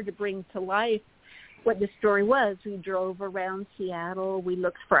with her to bring to life what the story was. We drove around Seattle. We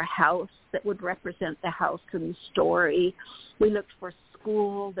looked for a house that would represent the house in the story. We looked for a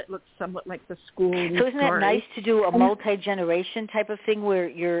school that looked somewhat like the school in the story. So isn't that nice to do a multi-generation type of thing where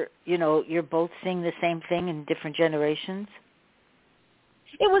you're both seeing the same thing in different generations?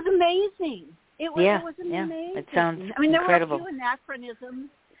 It was amazing. It was amazing. Yeah, it sounds incredible. There were a few anachronisms.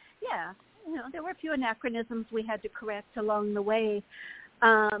 Yeah, there were a few anachronisms we had to correct along the way,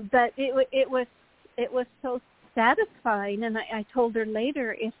 but it was so satisfying. And I told her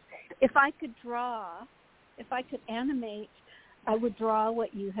later, if I could draw, if I could animate, I would draw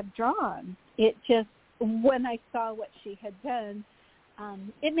what you have drawn. It just, when I saw what she had done,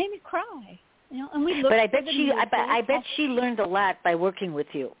 it made me cry. And we looked. But I bet she learned a lot by working with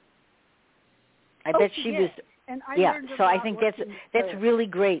you. I bet she was. And I learned a so lot I think that's really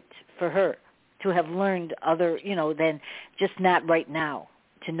great for her to have learned other, than just not right now,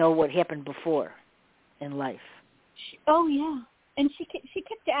 to know what happened before in life. And she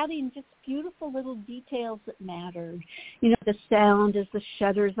kept adding just beautiful little details that mattered. You know, the sound as the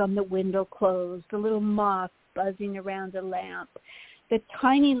shutters on the window closed, the little moth buzzing around a lamp, the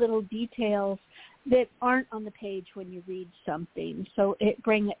tiny little details that aren't on the page when you read something. So it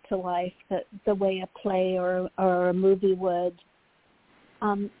bring it to life the way a play or a movie would.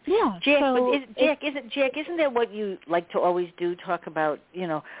 Jack, so isn't that what you like to always do? Talk about, you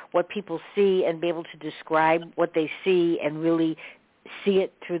know, what people see and be able to describe what they see and really see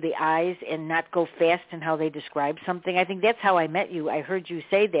it through the eyes and not go fast in how they describe something. I think that's how I met you. I heard you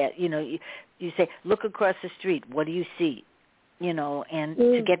say that. You know, you say, look across the street. What do you see? You know, and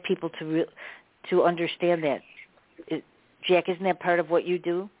to get people to understand that. Jack, isn't that part of what you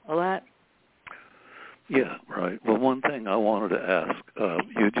do a lot? Yeah, right. Well, one thing I wanted to ask,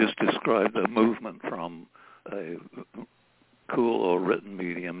 you just described the movement from a cool or written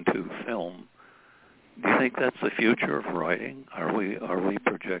medium to film. Do you think that's the future of writing? Are we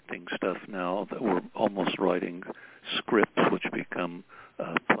projecting stuff now that we're almost writing scripts which become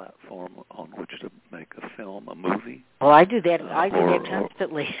a platform on which to make a film, a movie? Well, I do that. I do that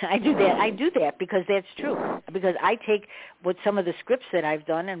constantly. I do that because that's true. Because I take some of the scripts that I've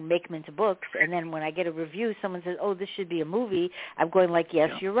done and make them into books, and then when I get a review, someone says, "Oh, this should be a movie." I'm going like,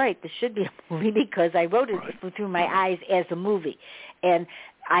 "Yes, you're right. This should be a movie because I wrote it through my eyes as a movie." And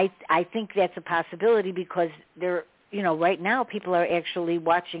I think that's a possibility because right now people are actually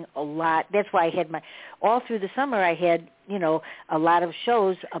watching a lot. That's why I had all through the summer I had, a lot of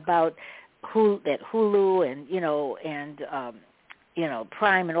shows about Hulu and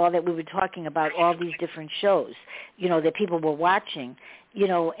Prime and all that. We were talking about all these different shows, that people were watching,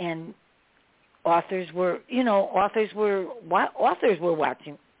 and authors were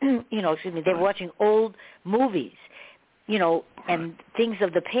watching, they were watching old movies, and things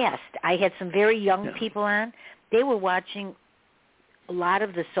of the past. I had some very young people on. They were watching a lot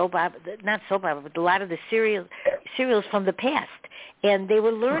of the not soap opera, but a lot of the serials from the past, and they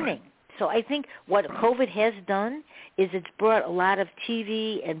were learning. Right. So I think what COVID has done is it's brought a lot of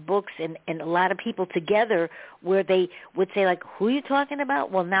TV and books and a lot of people together where they would say, like, who are you talking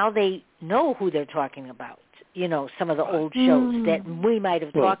about? Well, now they know who they're talking about, some of the old shows that we might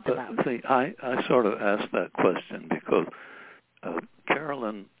have talked about. See, I sort of asked that question because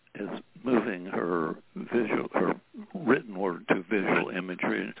Carolyn is moving her written word to visual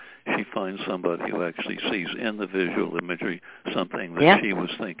imagery. She finds somebody who actually sees in the visual imagery something that she was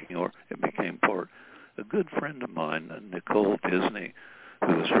thinking, or it became part. A good friend of mine, Nicole Disney,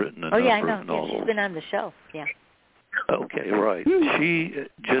 who has written a number of novels. Yeah, she's been on the show. Yeah. Okay, right. She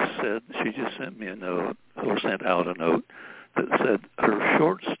just sent me a note, or sent out a note that said her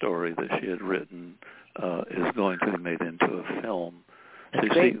short story that she had written is going to be made into a film. So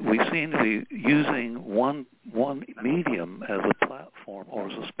we seem to be using one medium as a platform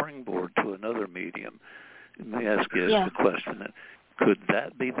or as a springboard to another medium. Let me ask you the question: could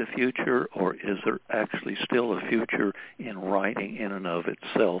that be the future, or is there actually still a future in writing in and of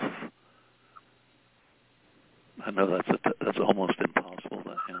itself? I know that's almost impossible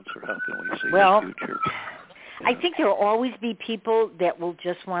to answer. How can we see the future? I think there will always be people that will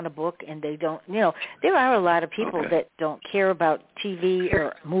just want a book and they don't, there are a lot of people that don't care about TV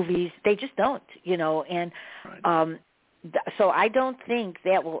or movies. They just don't, and so I don't think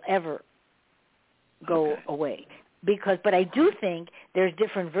that will ever go away but I do think there's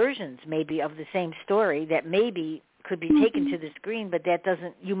different versions maybe of the same story that maybe could be taken to the screen, but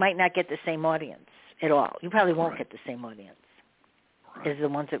you might not get the same audience at all. You probably won't get the same audience as the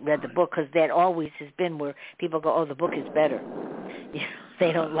ones that read the book, because that always has been where people go, oh, the book is better.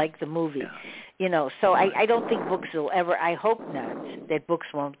 They don't like the movie. So I don't think books will ever, I hope not, that books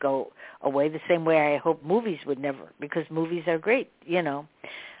won't go away the same way I hope movies would never, because movies are great, So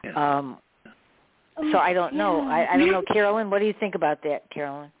I don't know. I don't know. Carolyn, what do you think about that,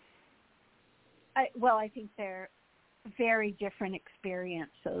 Carolyn? I think they're very different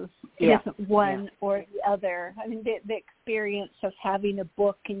experiences. It isn't one or the other. I mean, the experience of having a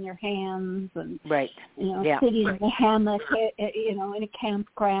book in your hands and sitting in a hammock, in a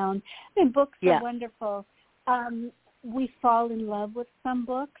campground. I mean, books are wonderful. We fall in love with some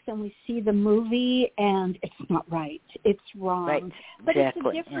books, and we see the movie, and it's not right. It's wrong. Right. But it's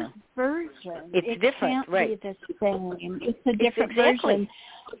a different version. It's different, can't be the same. It's a different version.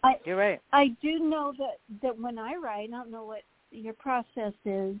 You're right. I do know that when I write, I don't know what your process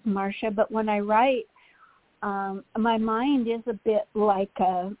is, Marsha, but when I write, my mind is a bit like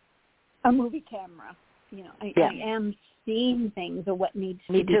a movie camera. I am seeing things of what needs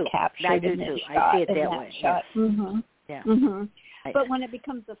to be captured in this shot. I see it that way. Shot. Yes. Mm-hmm. Yeah. Mm-hmm. But when it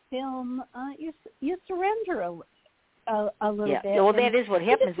becomes a film, you surrender a little bit. Well, that is what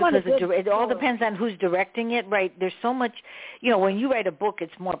happens because it all depends on who's directing it, right? There's so much, when you write a book,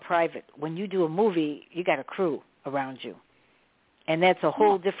 it's more private. When you do a movie, you got a crew around you. And that's a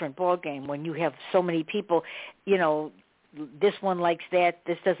whole different ballgame when you have so many people, this one likes that,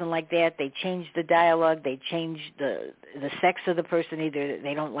 this doesn't like that. They change the dialogue. They change the sex of the person. Either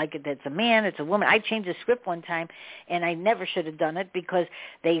they don't like it, that's a man, it's a woman. I changed the script one time, and I never should have done it because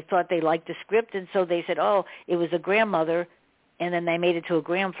they thought they liked the script, and so they said, oh, it was a grandmother, and then they made it to a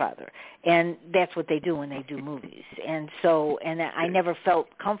grandfather. And that's what they do when they do movies. And so, and I never felt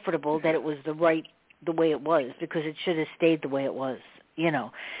comfortable that it was the way it was because it should have stayed the way it was, Okay.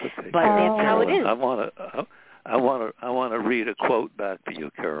 But that's how it is. I want to read a quote back to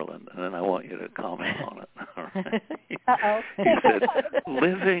you, Carolyn, and then I want you to comment on it. All right. Uh-oh. You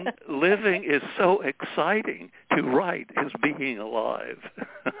said, living is so exciting to write as being alive.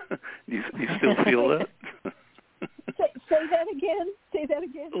 you still feel that? Say that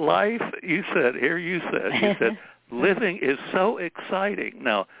again. Life, you said, living is so exciting.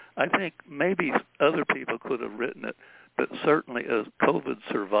 Now, I think maybe other people could have written it, but certainly a COVID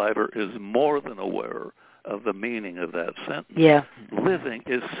survivor is more than aware of the meaning of that sentence. Yeah. Living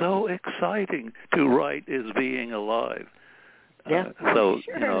is so exciting to write is being alive. Yeah. So,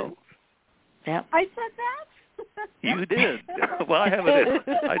 Yeah. I said that? You did. Well,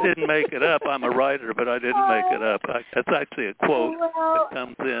 I didn't make it up. I'm a writer, but I didn't make it up. That's actually a quote that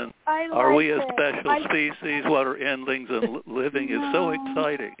comes in. Are we a special species? What are endlings? And living is so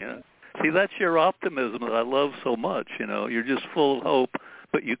exciting. See, that's your optimism that I love so much. You're just full of hope,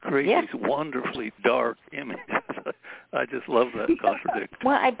 but you create these wonderfully dark images. I just love that contradiction.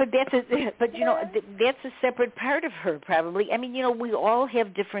 Well, that's a separate part of her probably. I mean, we all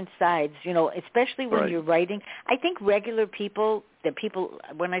have different sides. Especially when you're writing. I think regular people.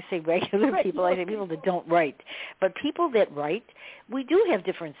 When I say regular people, I say people that don't write. But people that write, we do have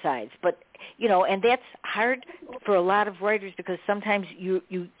different sides. But and that's hard for a lot of writers because sometimes you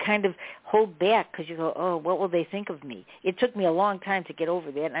kind of hold back because you go, oh, what will they think of me? It took me a long time to get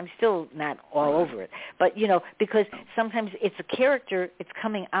over that, and I'm still not all over it. But because sometimes it's a character, it's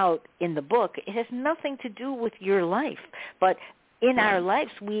coming out in the book. It has nothing to do with your life, but in our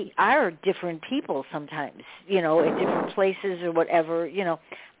lives, we are different people sometimes, at different places or whatever.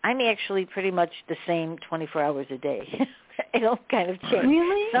 I'm actually pretty much the same 24 hours a day. I don't kind of change.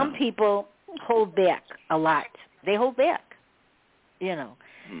 Really? Some people hold back a lot. They hold back,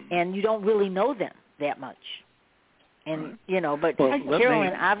 and you don't really know them that much. And, but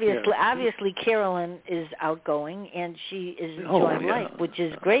Carolyn, obviously Carolyn is outgoing and she is enjoying life, which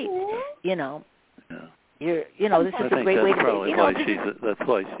is great, Yeah. This is a great way to be.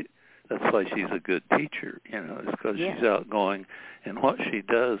 That's why she's a good teacher, it's because she's outgoing. And what she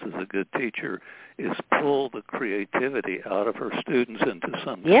does as a good teacher is pull the creativity out of her students into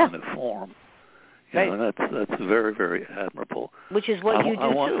some kind of form. And that's very, very admirable. Which is what you do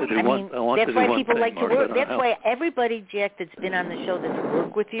too. That's why people like to work. That's why everybody, Jack, that's been on the show that's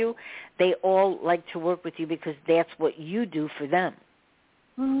worked with you, they all like to work with you because that's what you do for them.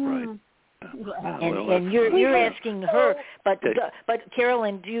 Right. And you're asking her, but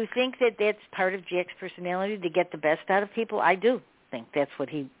Carolyn, do you think that that's part of Jack's personality to get the best out of people? I do think that's what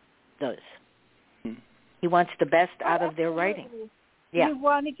he does. He wants the best out of their writing. Yeah. You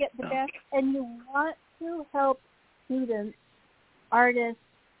want to get the best, and you want to help students, artists,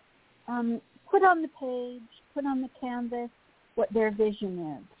 put on the page, put on the canvas what their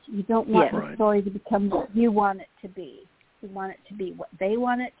vision is. You don't want the story to become what you want it to be. You want it to be what they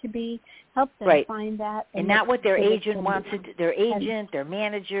want it to be. Help them find that. And not what their agent wants it, their agent, their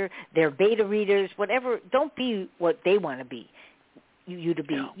manager, their beta readers, whatever. Don't be what they want to be, you to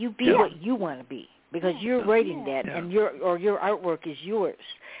be. You be what you want to be because you're writing that and your artwork is yours.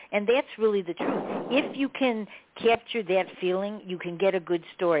 And that's really the truth. If you can capture that feeling, you can get a good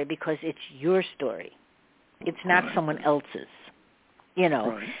story because it's your story. It's not someone else's.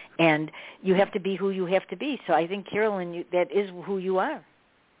 And you have to be who you have to be. So I think, Carolyn, that is who you are.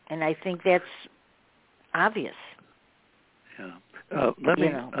 And I think that's obvious. Yeah.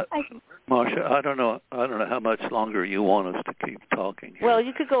 Marsha, I don't know how much longer you want us to keep talking here. Well,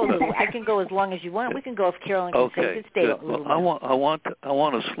 you could go. I can go as long as you want. We can go if Carolyn can say it. Stay a little I want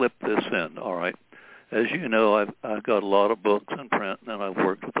to slip this in. All right. As you know, I've got a lot of books in print, and I've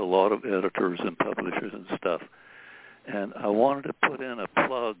worked with a lot of editors and publishers and stuff. And I wanted to put in a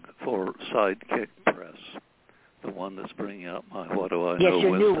plug for Sidekick Press, the one that's bringing out my What Do I Know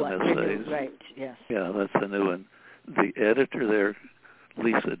Winston essays. Right, yes. Yeah, that's the new one. The editor there,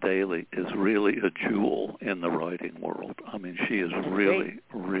 Lisa Daly, is really a jewel in the writing world. I mean, she is really,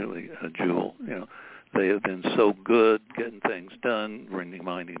 really a jewel. they have been so good getting things done,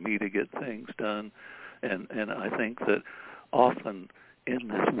 reminding me to get things done. And I think that often in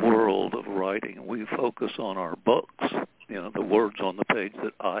this world of writing, we focus on our books, the words on the page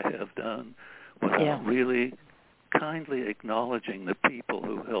that I have done, without really kindly acknowledging the people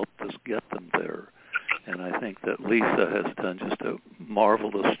who helped us get them there. And I think that Lisa has done just a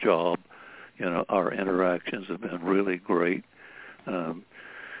marvelous job. Our interactions have been really great. And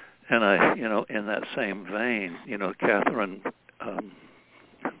I, in that same vein, Catherine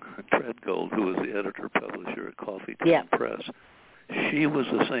Treadgold, who was the editor-publisher at Coffee Town Press, she was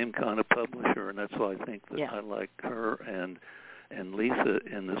the same kind of publisher, and that's why I think that I like her and Lisa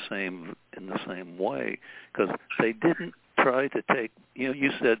in the same way, because they didn't try to take.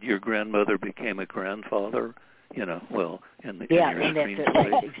 You said your grandmother became a grandfather. Well, in your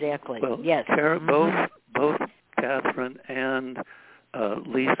screenplay, exactly. Well, yes, both Catherine and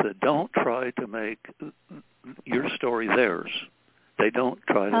Lisa don't try to make your story theirs. They don't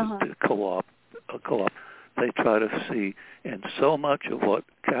try to co-op. They try to see, and so much of what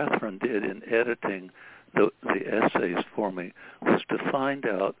Catherine did in editing the essays for me was to find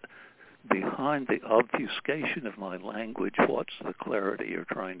out behind the obfuscation of my language, what's the clarity you're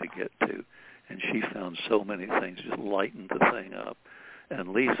trying to get to. And she found so many things, just lightened the thing up. And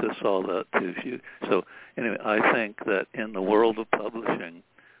Lisa saw that too. So anyway, I think that in the world of publishing,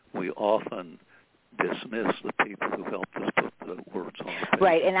 we often dismiss the people who helped us put the words on the page.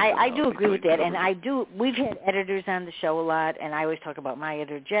 Right, and I do agree with that. And we've had editors on the show a lot, and I always talk about my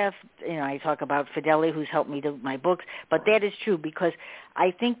editor, Jeff. I talk about Fidelli, who's helped me do my books. But that is true, because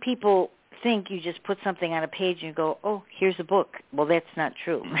I think people think you just put something on a page and you go, oh, here's a book. Well, that's not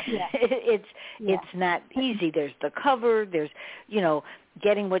true. Yeah. It's not easy. There's the cover. There's,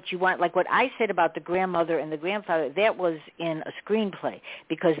 getting what you want. Like what I said about the grandmother and the grandfather, that was in a screenplay,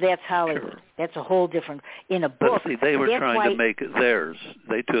 because that's Hollywood. Sure. That's a whole different, in a book. But see, they were trying to make it theirs.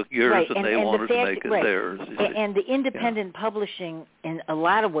 They took yours and they wanted to make it theirs. And the independent publishing, in a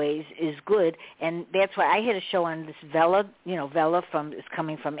lot of ways, is good. And that's why I had a show on this Vella, Vella is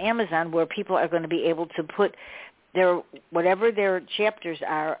coming from Amazon, where people are going to be able to put whatever their chapters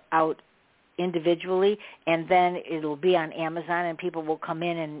are out individually, and then it'll be on Amazon, and people will come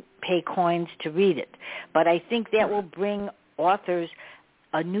in and pay coins to read it. But I think that will bring authors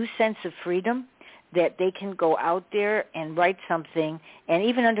a new sense of freedom, that they can go out there and write something, and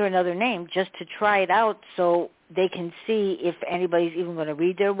even under another name, just to try it out, so they can see if anybody's even going to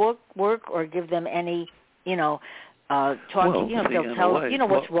read their work or give them any, they'll tell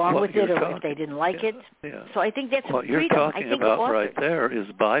what's wrong with it, or if they didn't like it. Yeah. So I think that's what freedom. you're talking about right there is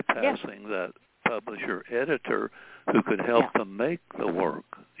bypassing that publisher editor who could help them make the work,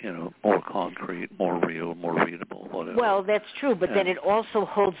 more concrete, more real, more readable, whatever. Well, that's true, but then it also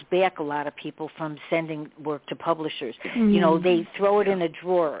holds back a lot of people from sending work to publishers. Mm-hmm. They throw it in a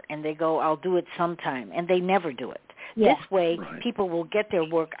drawer and they go, I'll do it sometime, and they never do it. Yeah. This way, people will get their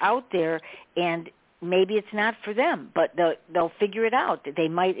work out there, and maybe it's not for them, but they'll figure it out. They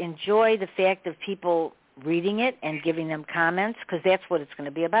might enjoy the fact of people reading it and giving them comments, because that's what it's going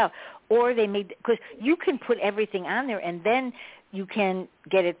to be about. Or they may, because you can put everything on there, and then you can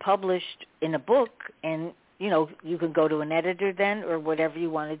get it published in a book, and you can go to an editor then, or whatever you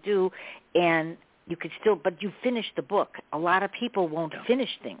want to do, and you could still, but you finish the book. A lot of people won't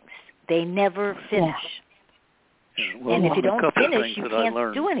finish things. They never finish. Well, and if you don't finish, you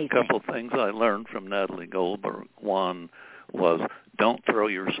can't do anything. A couple of things I learned from Natalie Goldberg. One was, don't throw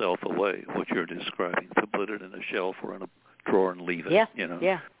yourself away, what you're describing, to put it in a shelf or in a drawer and leave it.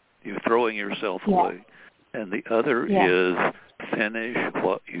 You're throwing yourself away. And the other is, finish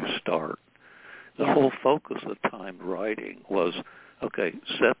what you start. The whole focus of timed writing was, okay,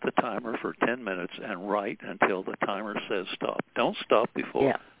 set the timer for 10 minutes and write until the timer says stop. Don't stop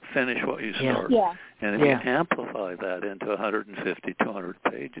before. Finish what you start. And if you amplify that into 150, 200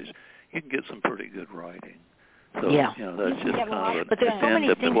 pages, you can get some pretty good writing. So, that's just kind of But there's so many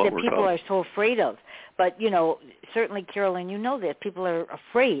things that people are so afraid of. But, certainly, Carolyn, that people are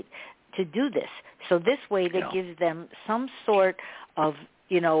afraid to do this. So this way that gives them some sort of,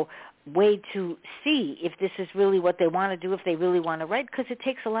 way to see if this is really what they want to do, if they really want to write, because it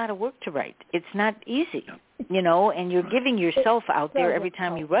takes a lot of work to write. It's not easy, and you're giving yourself out there every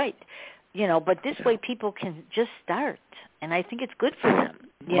time you write, but this way people can just start, and I think it's good for them.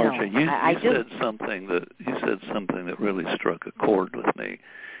 Marsha, you said something that really struck a chord with me.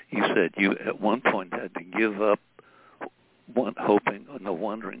 You said you at one point had to give up hoping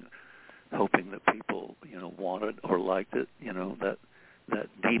that people wanted or liked it. That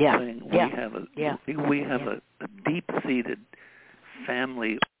deep thing. We have a deep-seated,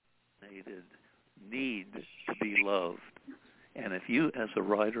 family-oriented need to be loved. And if you, as a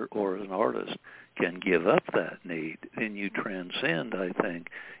writer or an artist, can give up that need, then you transcend, I think,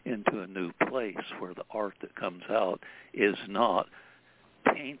 into a new place where the art that comes out is not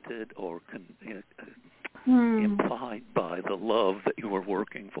tainted or implied by the love that you were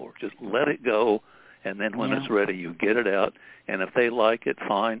working for. Just let it go, and then when it's ready, you get it out. And if they like it,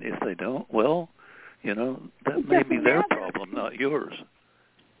 fine. If they don't, well, that may be their problem, not yours.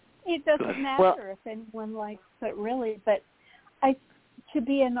 It doesn't matter if anyone likes it, really. But to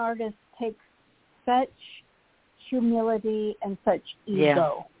be an artist takes such humility and such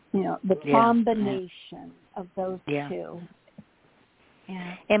ego. The combination of those two.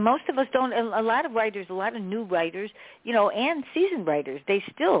 Yeah. And most of us don't. A lot of writers, a lot of new writers, and seasoned writers, they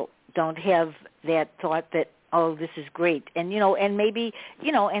still don't have that thought that, oh, this is great. And, and maybe,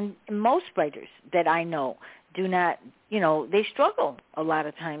 and most writers that I know do not, they struggle a lot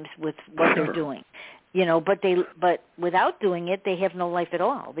of times with what they're doing, but without doing it, they have no life at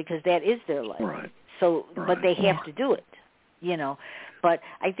all because that is their life. Right. So, but they have to do it, But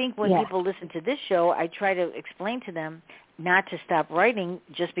I think when people listen to this show, I try to explain to them not to stop writing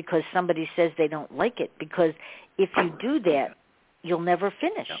just because somebody says they don't like it, because if you do that, you'll never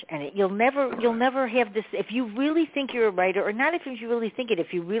finish, and you'll never have this. If you really think you're a writer, or not if you really think it,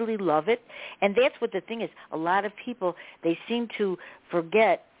 if you really love it, and that's what the thing is. A lot of people, they seem to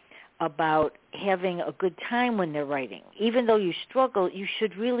forget about having a good time when they're writing. Even though you struggle, you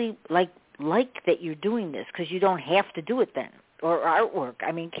should really like that you're doing this, because you don't have to do it then. Or artwork.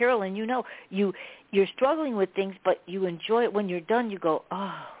 I mean, Carolyn, you're struggling with things, but you enjoy it. When you're done, you go,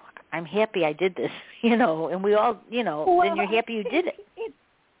 oh, I'm happy I did this, and we all, then you're happy you did it.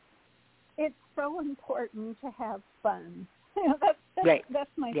 It's so important to have fun. That's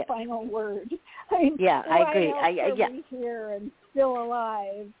my final word. I agree. Are we here and still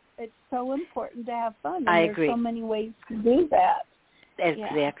alive? It's so important to have fun. And I agree. There's so many ways to do that.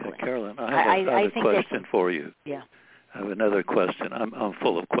 Exactly. Carolyn, I have a question for you. Yeah. I have another question. I'm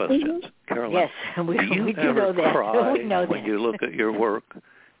full of questions. Carolyn, yes, we do do know that. Cry we know when you look at your work?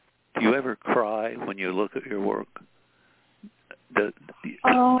 Do you ever cry when you look at your work?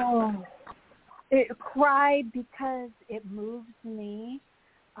 Cry because it moves me.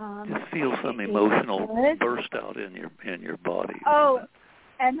 Just feel some emotional burst out in your body. Oh,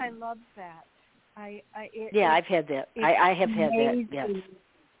 and I love that. I've had that. I have had that. Yes.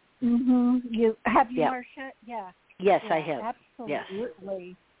 You have Marsha? Yeah. Yes, I have.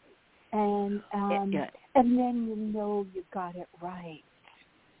 Absolutely. Yes. And then you got it right.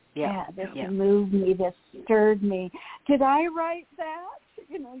 This moved me. This stirred me. Did I write that?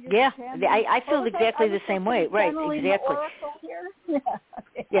 I feel exactly the same way. Right, exactly.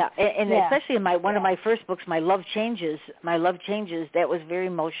 And especially in one of my first books, My Love Changes, that was very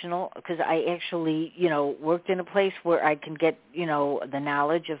emotional because I actually, worked in a place where I can get, the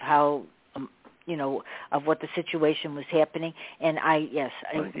knowledge of how, of what the situation was happening. And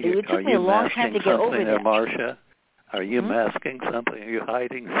it took me a long time to get over that. Marsha? Are you masking something? Are you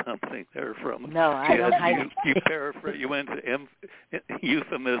hiding something there from? No, I don't hide it. You paraphrase. You went to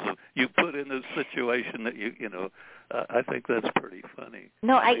euphemism. You put in this situation that I think that's pretty funny.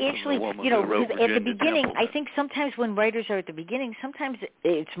 No, I actually, because at the beginning, I think sometimes when writers are at the beginning, sometimes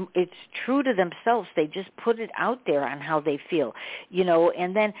it's true to themselves. They just put it out there on how they feel,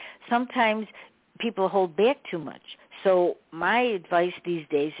 and then sometimes people hold back too much. So my advice these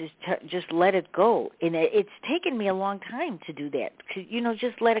days is to just let it go. And it's taken me a long time to do that.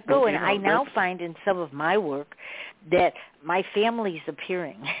 Just let it go. And I now find in some of my work that my family is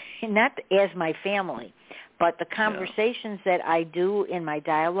appearing, not as my family, but the conversations that I do in my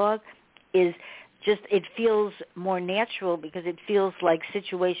dialogue is just, it feels more natural because it feels like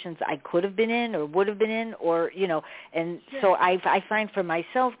situations I could have been in or would have been in or, and so I find for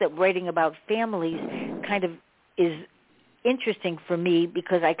myself that writing about families kind of is interesting for me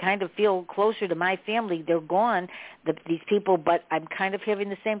because I kind of feel closer to my family. They're gone, these people, but I'm kind of having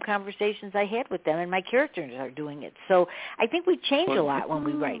the same conversations I had with them, and my characters are doing it. So I think we change a lot when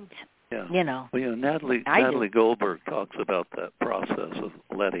we write. Yeah. Natalie Goldberg talks about that process of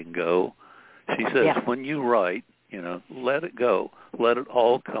letting go. She says, when you write, let it go. Let it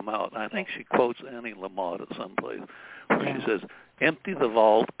all come out. I think she quotes Annie Lamott at some place where she says, empty the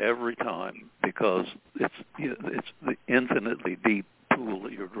vault every time because it's the infinitely deep pool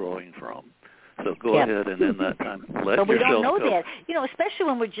that you're drawing from. So go ahead and in that time let yourself go. But we don't know that. Especially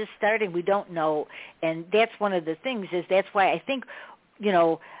when we're just starting, we don't know. And that's one of the things is that's why I think,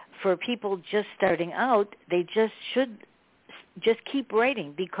 for people just starting out, they just should just keep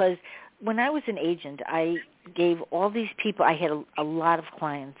writing, because when I was an agent, I gave all these people, I had a lot of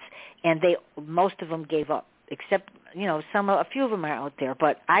clients, and most of them gave up, except, a few of them are out there,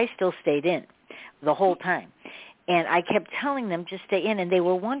 but I still stayed in the whole time. And I kept telling them, just stay in, and they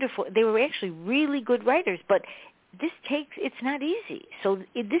were wonderful. They were actually really good writers, but it's not easy. So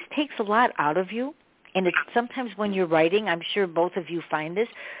this takes a lot out of you, and it's sometimes when you're writing, I'm sure both of you find this,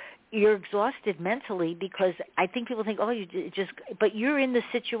 you're exhausted mentally, because I think people think, but you're in the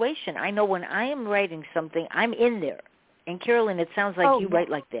situation. I know when I am writing something, I'm in there. And Carolyn, it sounds like you write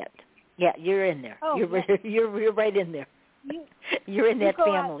like that. Yeah, you're in there. You're right in there. You're in that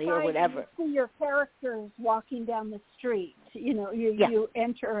family or whatever. You see your characters walking down the street. You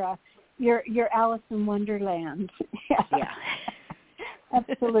enter your Alice in Wonderland. Yeah.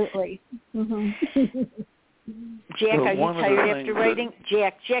 Absolutely. Mm-hmm. Jack, are you tired after writing?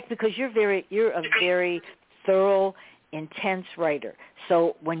 Jack, because you're a very thorough, intense writer.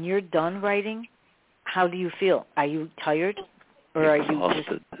 So when you're done writing, how do you feel? Are you tired, or are you just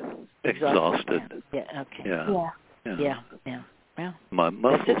exhausted? Yeah. Okay. Yeah. Well, my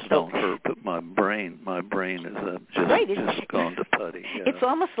muscles don't hurt, but my brain is just gone to putty. Yeah. It's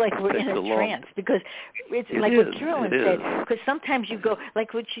almost like we're in a trance, because it's like what Carolyn said. Because sometimes you go,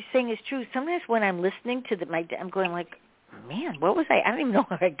 like what she's saying is true. Sometimes when I'm listening to I'm going like, man, what was I don't even know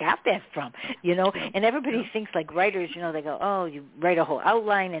where I got that from, And everybody thinks like writers, they go, oh, you write a whole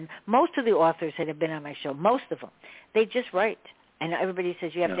outline. And most of the authors that have been on my show, most of them, they just write. And everybody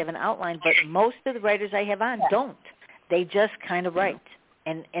says you have to have an outline, but most of the writers I have on don't. They just kind of write.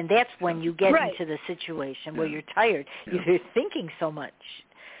 And that's when you get into the situation where you're tired. Yeah. You're thinking so much,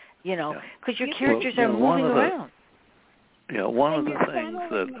 because your characters are moving around. Yeah, one of the things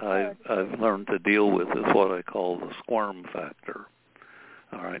that I've learned to deal with is what I call the squirm factor.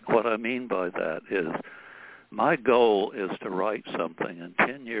 All right, what I mean by that is my goal is to write something and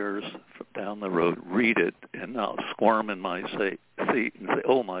 10 years down the road, read it and not squirm in my seat and say,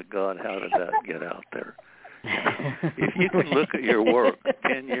 oh, my God, how did that get out there? If you can look at your work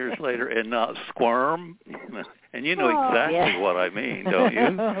 10 years later and not squirm, and you know exactly what I mean, don't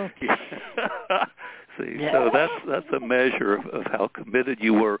you? See, so that's a measure of how committed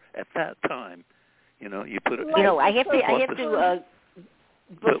you were at that time. You put it. I have to.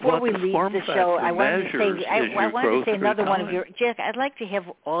 Before we leave the show, I wanted to say another one of your, Jack, I'd like to have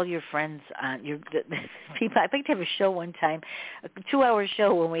all your friends on, the people. I'd like to have a show one time, a 2-hour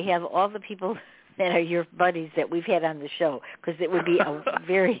show when we have all the people that are your buddies that we've had on the show, because it would be a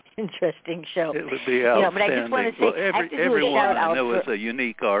very interesting show. It would be outstanding. But I just want to say, everyone I know is a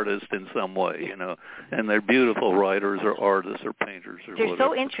unique artist in some way, and they're beautiful writers or artists or painters or they're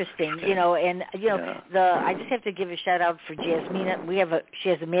whatever. So interesting, I just have to give a shout out for Jasmina. She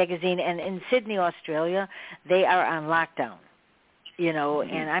has a magazine, and in Sydney, Australia, they are on lockdown,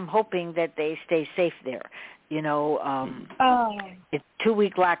 and I'm hoping that they stay safe there. It's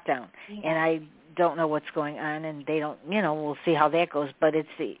 2-week lockdown, and I don't know what's going on, and they don't, we'll see how that goes. But it's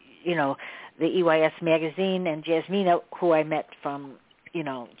the EYS magazine, and Jasmina, who I met from,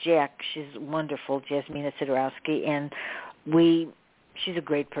 Jack, she's wonderful, Jasmina Sidorowski, and she's a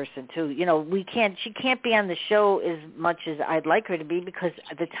great person too. She can't be on the show as much as I'd like her to be, because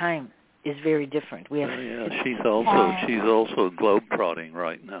the time is very different. She's also globetrotting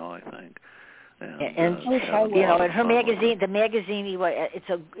right now, I think. And her magazine, the magazine,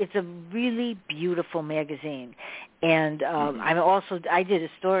 it's a really beautiful magazine, and I did a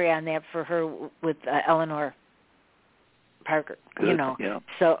story on that for her with Eleanor Parker. Good.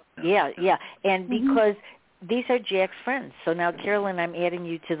 And because these are Jack's friends, so now Carolyn, I'm adding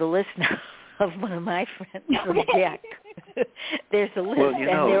you to the list now of one of my friends from Jack. There's a list, and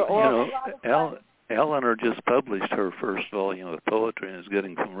they're all. Eleanor just published her first volume of poetry and is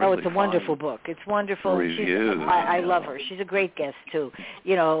getting some really it's a wonderful book. It's wonderful. Reviews. I love her. She's a great guest, too.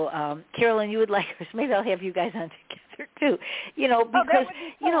 Carolyn, you would like her. So maybe I'll have you guys on together, too. Because,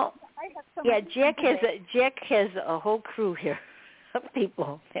 Jack has a whole crew here of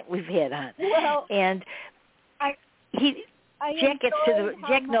people that we've had on. Well, and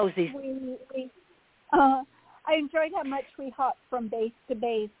Jack knows these. I enjoyed how much we hopped from base to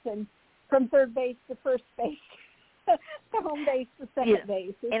base and from third base to first base, to home base to second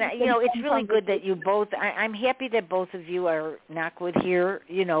base. It's really good that you both, I'm happy that both of you are knockwood here,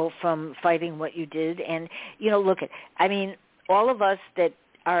 from fighting what you did. And, all of us that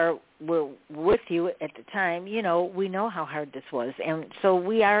were with you at the time, we know how hard this was. And so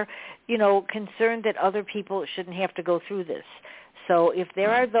we are, concerned that other people shouldn't have to go through this. So if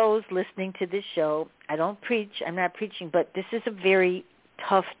there are those listening to this show, I'm not preaching, but this is a very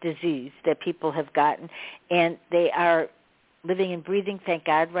tough disease that people have gotten, and they are living and breathing, thank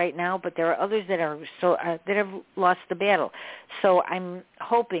God, right now. But there are others that are that have lost the battle. So I'm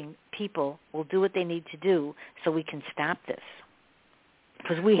hoping people will do what they need to do so we can stop this.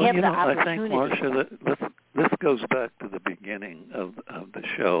 Because we have the opportunity. I think, Marsha, that this goes back to the beginning of the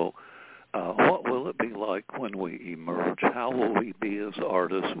show. What will it be like when we emerge? How will we be as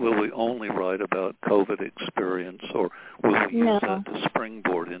artists? Will we only write about COVID experience, or will we use that to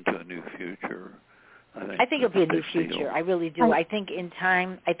springboard into a new future? I think it'll be a new future. Deal. I really do. I think in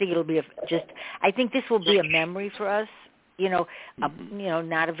time, I think it'll be I think this will be a memory for us.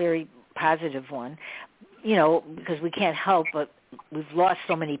 Not a very positive one. Because we can't help but we've lost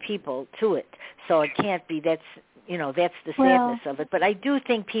so many people to it. So it can't be. That's the sadness of it. But I do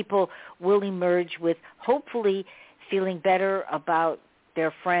think people will emerge with hopefully feeling better about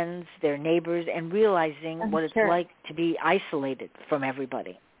their friends, their neighbors, and realizing what it's like to be isolated from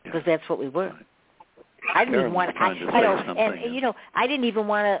everybody, because that's what we were. I didn't even want. I didn't even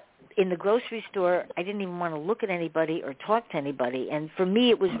want to. In the grocery store, I didn't even want to look at anybody or talk to anybody. And for me,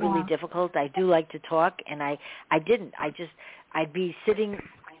 it was really difficult. I do like to talk, and I didn't. I'd be sitting.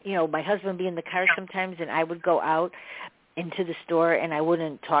 My husband would be in the car sometimes, and I would go out into the store, and I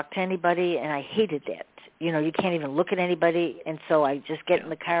wouldn't talk to anybody, and I hated that. You can't even look at anybody, and so I just get in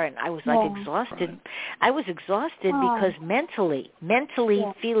the car, and I was exhausted. Right. I was exhausted because mentally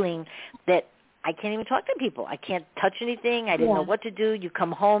feeling that I can't even talk to people. I can't touch anything. I didn't know what to do. You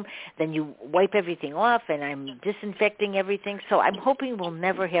come home, then you wipe everything off, and I'm disinfecting everything. So I'm hoping we'll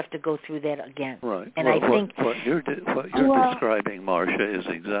never have to go through that again. Right. And I think what you're describing, Marsha, is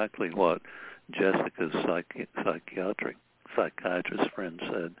exactly what Jessica's psychiatrist friend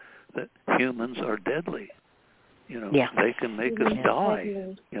said, that humans are deadly. They can make us die.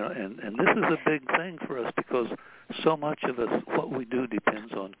 And this is a big thing for us, because so much of us, what we do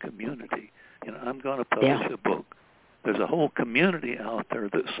depends on community. I'm going to publish a book. There's a whole community out there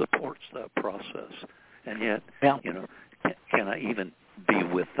that supports that process, and yet, can I even be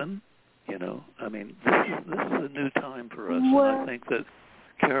with them? I mean, this is a new time for us, and I think that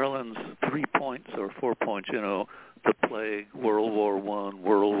Carolyn's 3 points or 4 points, the plague, World War I,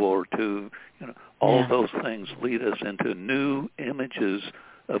 World War II, all those things lead us into new images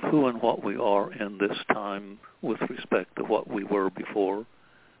of who and what we are in this time with respect to what we were before.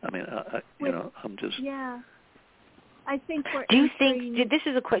 I mean, I'm just. Yeah, I think we're. Do you think this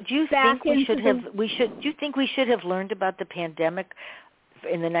is a question? Do you think we should have? Do you think we should have learned about the pandemic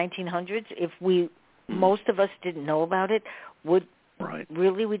in the 1900s? If most of us didn't know about it,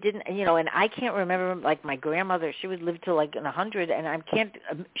 really we didn't. And I can't remember. Like my grandmother, she would live till like 100, and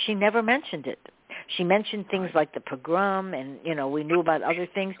she never mentioned it. She mentioned things like the pogrom, and we knew about other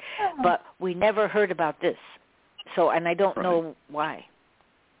things, but we never heard about this. So, and I don't know why.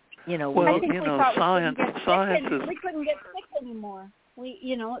 Science is. We couldn't get sick anymore.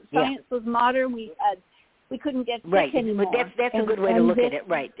 Science was modern. We couldn't get sick anymore. But that's a good way to look at it.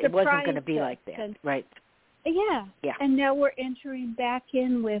 Right. It wasn't going to be like that. Right. Yeah. And now we're entering back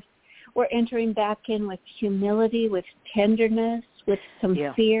in with humility, with tenderness, with some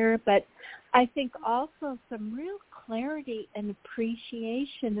fear, but I think also some real clarity and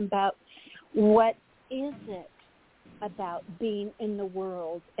appreciation about what is it about being in the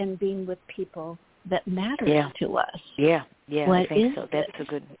world and being with people that matters to us. Yeah, what I think so. It? That's a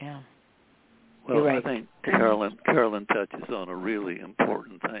good, Well, You're right. I think Carolyn touches on a really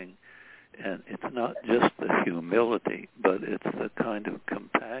important thing, and it's not just the humility, but it's the kind of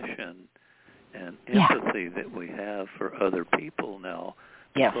compassion and empathy that we have for other people now,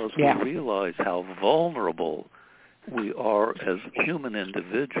 because we realize how vulnerable we are as human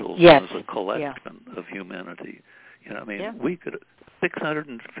individuals, as a collection of humanity. We could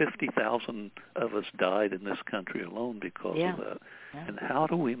 650,000 of us died in this country alone because of that. Yeah. And how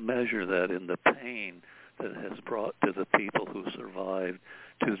do we measure that in the pain that has brought to the people who survived,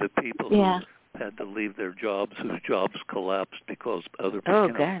 to the people who had to leave their jobs, whose jobs collapsed because other people. Oh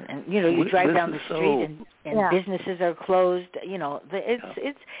God! And you drive down the street and businesses are closed.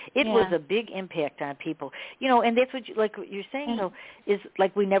 It was a big impact on people. And that's what like what you're saying though is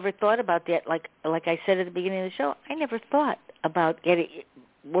like we never thought about that. Like I said at the beginning of the show, I never thought about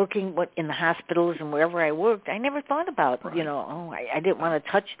working in the hospitals and wherever I worked. I never thought about I didn't want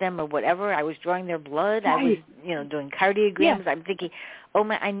to touch them or whatever. I was drawing their blood. I was doing cardiograms. I'm thinking,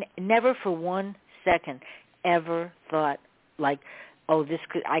 I never for 1 second ever thought like,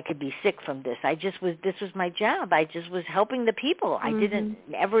 I could be sick from this. This was my job. I just was helping the people. I didn't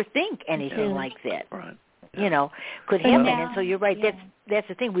ever think anything like that. Right. Could happen. And so you're right. That's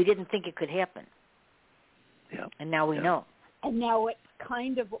the thing. We didn't think it could happen. Yeah. And now we know. And now it's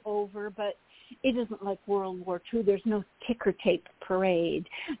kind of over, but it isn't like World War II. There's no ticker tape parade.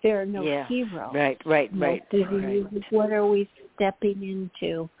 There are no heroes. Right. What are we stepping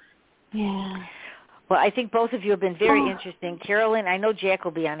into? Yeah. Well, I think both of you have been very interesting. Carolyn, I know Jack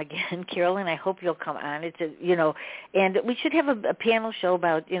will be on again. Carolyn, I hope you'll come on. It's and we should have a panel show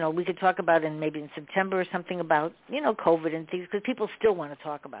about, we could talk about maybe in September or something about, COVID and things, because people still want to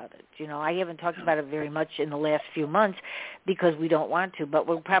talk about it. I haven't talked about it very much in the last few months because we don't want to, but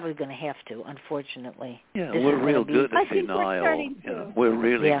we're probably going to have to, unfortunately. Yeah, we're real good at denial. We're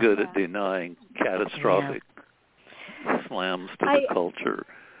really good at denying catastrophic slams to the culture.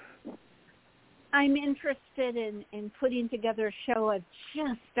 I'm interested in putting together a show. I've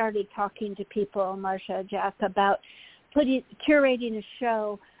just started talking to people, Marsha, Jack, about curating a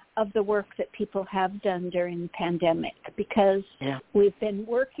show of the work that people have done during the pandemic, because we've been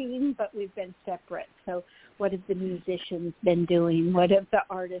working, but we've been separate. So what have the musicians been doing? What have the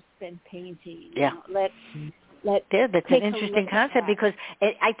artists been painting? Yeah. Let's that's an interesting concept, because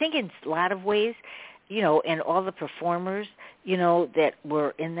I think in a lot of ways, and all the performers, that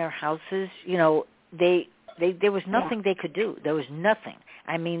were in their houses, there was nothing they could do. There was nothing.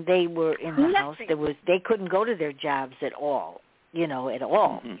 I mean, they were in the house. They couldn't go to their jobs at all, at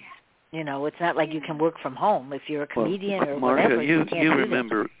all. Mm-hmm. It's not like you can work from home if you're a comedian or Marsha, whatever. You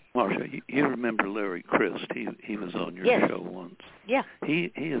remember, Marsha, you remember Larry Christ. He was on your show once. Yeah.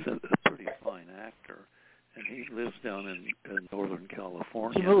 He is a pretty fine actor. And he lives down in Northern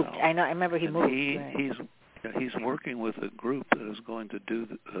California. He moved. Now. I know. I remember he moved. He's working with a group that is going to do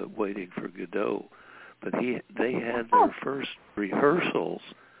Waiting for Godot, but they had their first rehearsals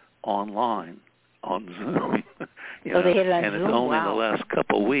online on Zoom. They had it on and Zoom? It's only in the Wow. last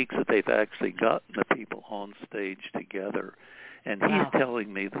couple of weeks that they've actually gotten the people on stage together. And he's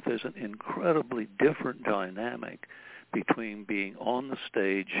telling me that there's an incredibly different dynamic between being on the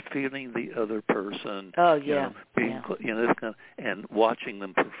stage, feeling the other person, and watching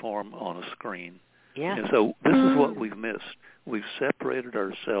them perform on a screen. Yeah. And so this is what we've missed. We've separated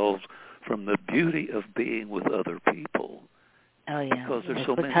ourselves from the beauty of being with other people. Oh yeah. Because there's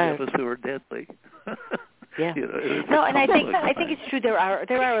so many of us who are deadly. Yeah. And I think it's true. There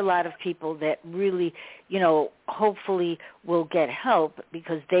are a lot of people that really, hopefully will get help,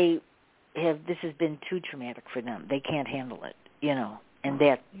 because this has been too traumatic for them. They can't handle it, and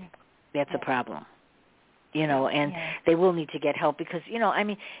that's a problem, and they will need to get help, because,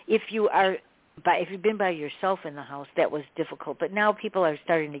 if you've been by yourself in the house, that was difficult, but now people are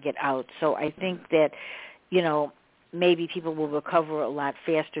starting to get out. So I think that, maybe people will recover a lot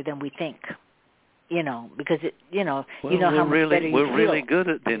faster than we think. Because how much better you feel. We're really good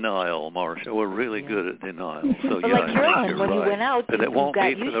at denial, Marsha. We're really good at denial. So but like Carolyn, when you went out, but it won't got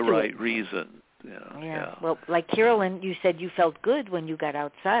be for used the to right it. reason. Yeah. Well, like Carolyn, you said you felt good when you got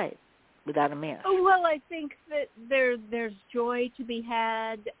outside without a mask. Oh, well, I think that there's joy to be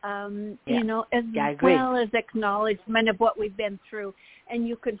had, as well as acknowledgement of what we've been through, and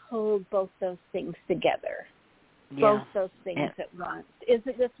you can hold both those things together. Both those things at once.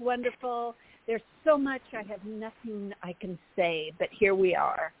 Isn't this wonderful? There's so much. I have nothing I can say, but here we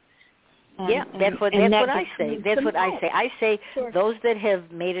are. That's what I say. That's what I say. I say those that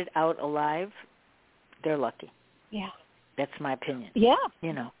have made it out alive, they're lucky. Yeah. That's my opinion. Yeah.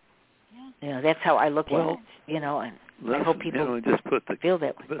 That's how I look at it. And I hope people feel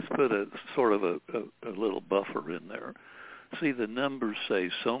that way. Let's put a sort of a little buffer in there. See, the numbers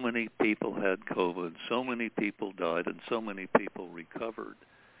say so many people had COVID, so many people died, and so many people recovered.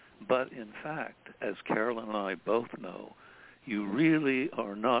 But in fact, as Carolyn and I both know, you really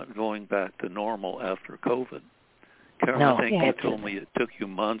are not going back to normal after COVID. Carolyn, I think you told me it took you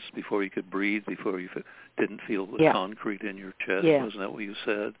months before you could breathe, before you didn't feel the concrete in your chest. Yeah. Wasn't that what you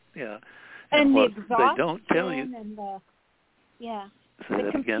said? Yeah. And what the exhaustion they don't tell you. And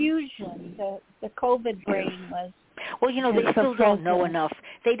the confusion, the COVID brain was. Well, they still don't know enough.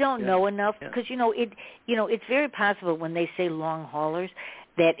 They don't know enough because it's very possible when they say long haulers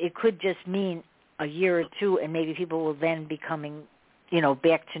that it could just mean a year or two, and maybe people will then be coming,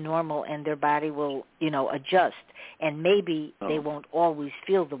 back to normal, and their body will, adjust, and maybe they won't always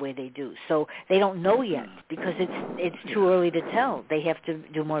feel the way they do. So they don't know yet because it's too early to tell. They have to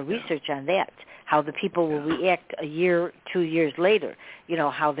do more research on that, how the people will react a year, 2 years later,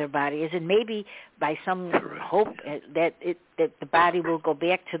 how their body is, and maybe by some hope that the body will go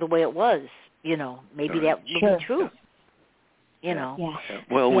back to the way it was. Maybe that will be true.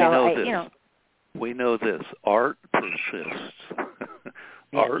 Well, we know this. We know this. Art persists.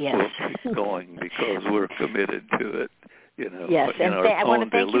 Art will keep going because we're committed to it, Yes, in and our I want own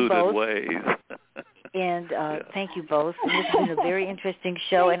to thank you deluded both. ways. And thank you both. And this has been a very interesting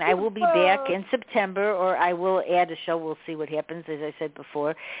show. And I will be back in September, or I will add a show. We'll see what happens, as I said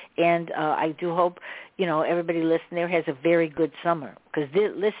before. And I do hope, everybody listening there has a very good summer, because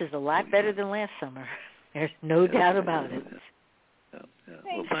this is a lot better than last summer. There's no doubt about it.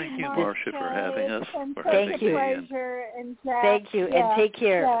 Well, thank you, Marsha, for having us. Thank you. And Jack, thank you, and take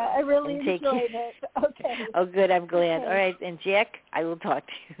care. Yeah, I really enjoyed it. Okay. Oh, good. I'm glad. Okay. All right, and Jack, I will talk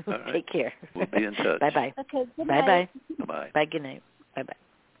to you. Right. Take care. We'll be in touch. Bye-bye. Okay, good night. Bye-bye. Bye-bye. Bye, good night. Bye-bye.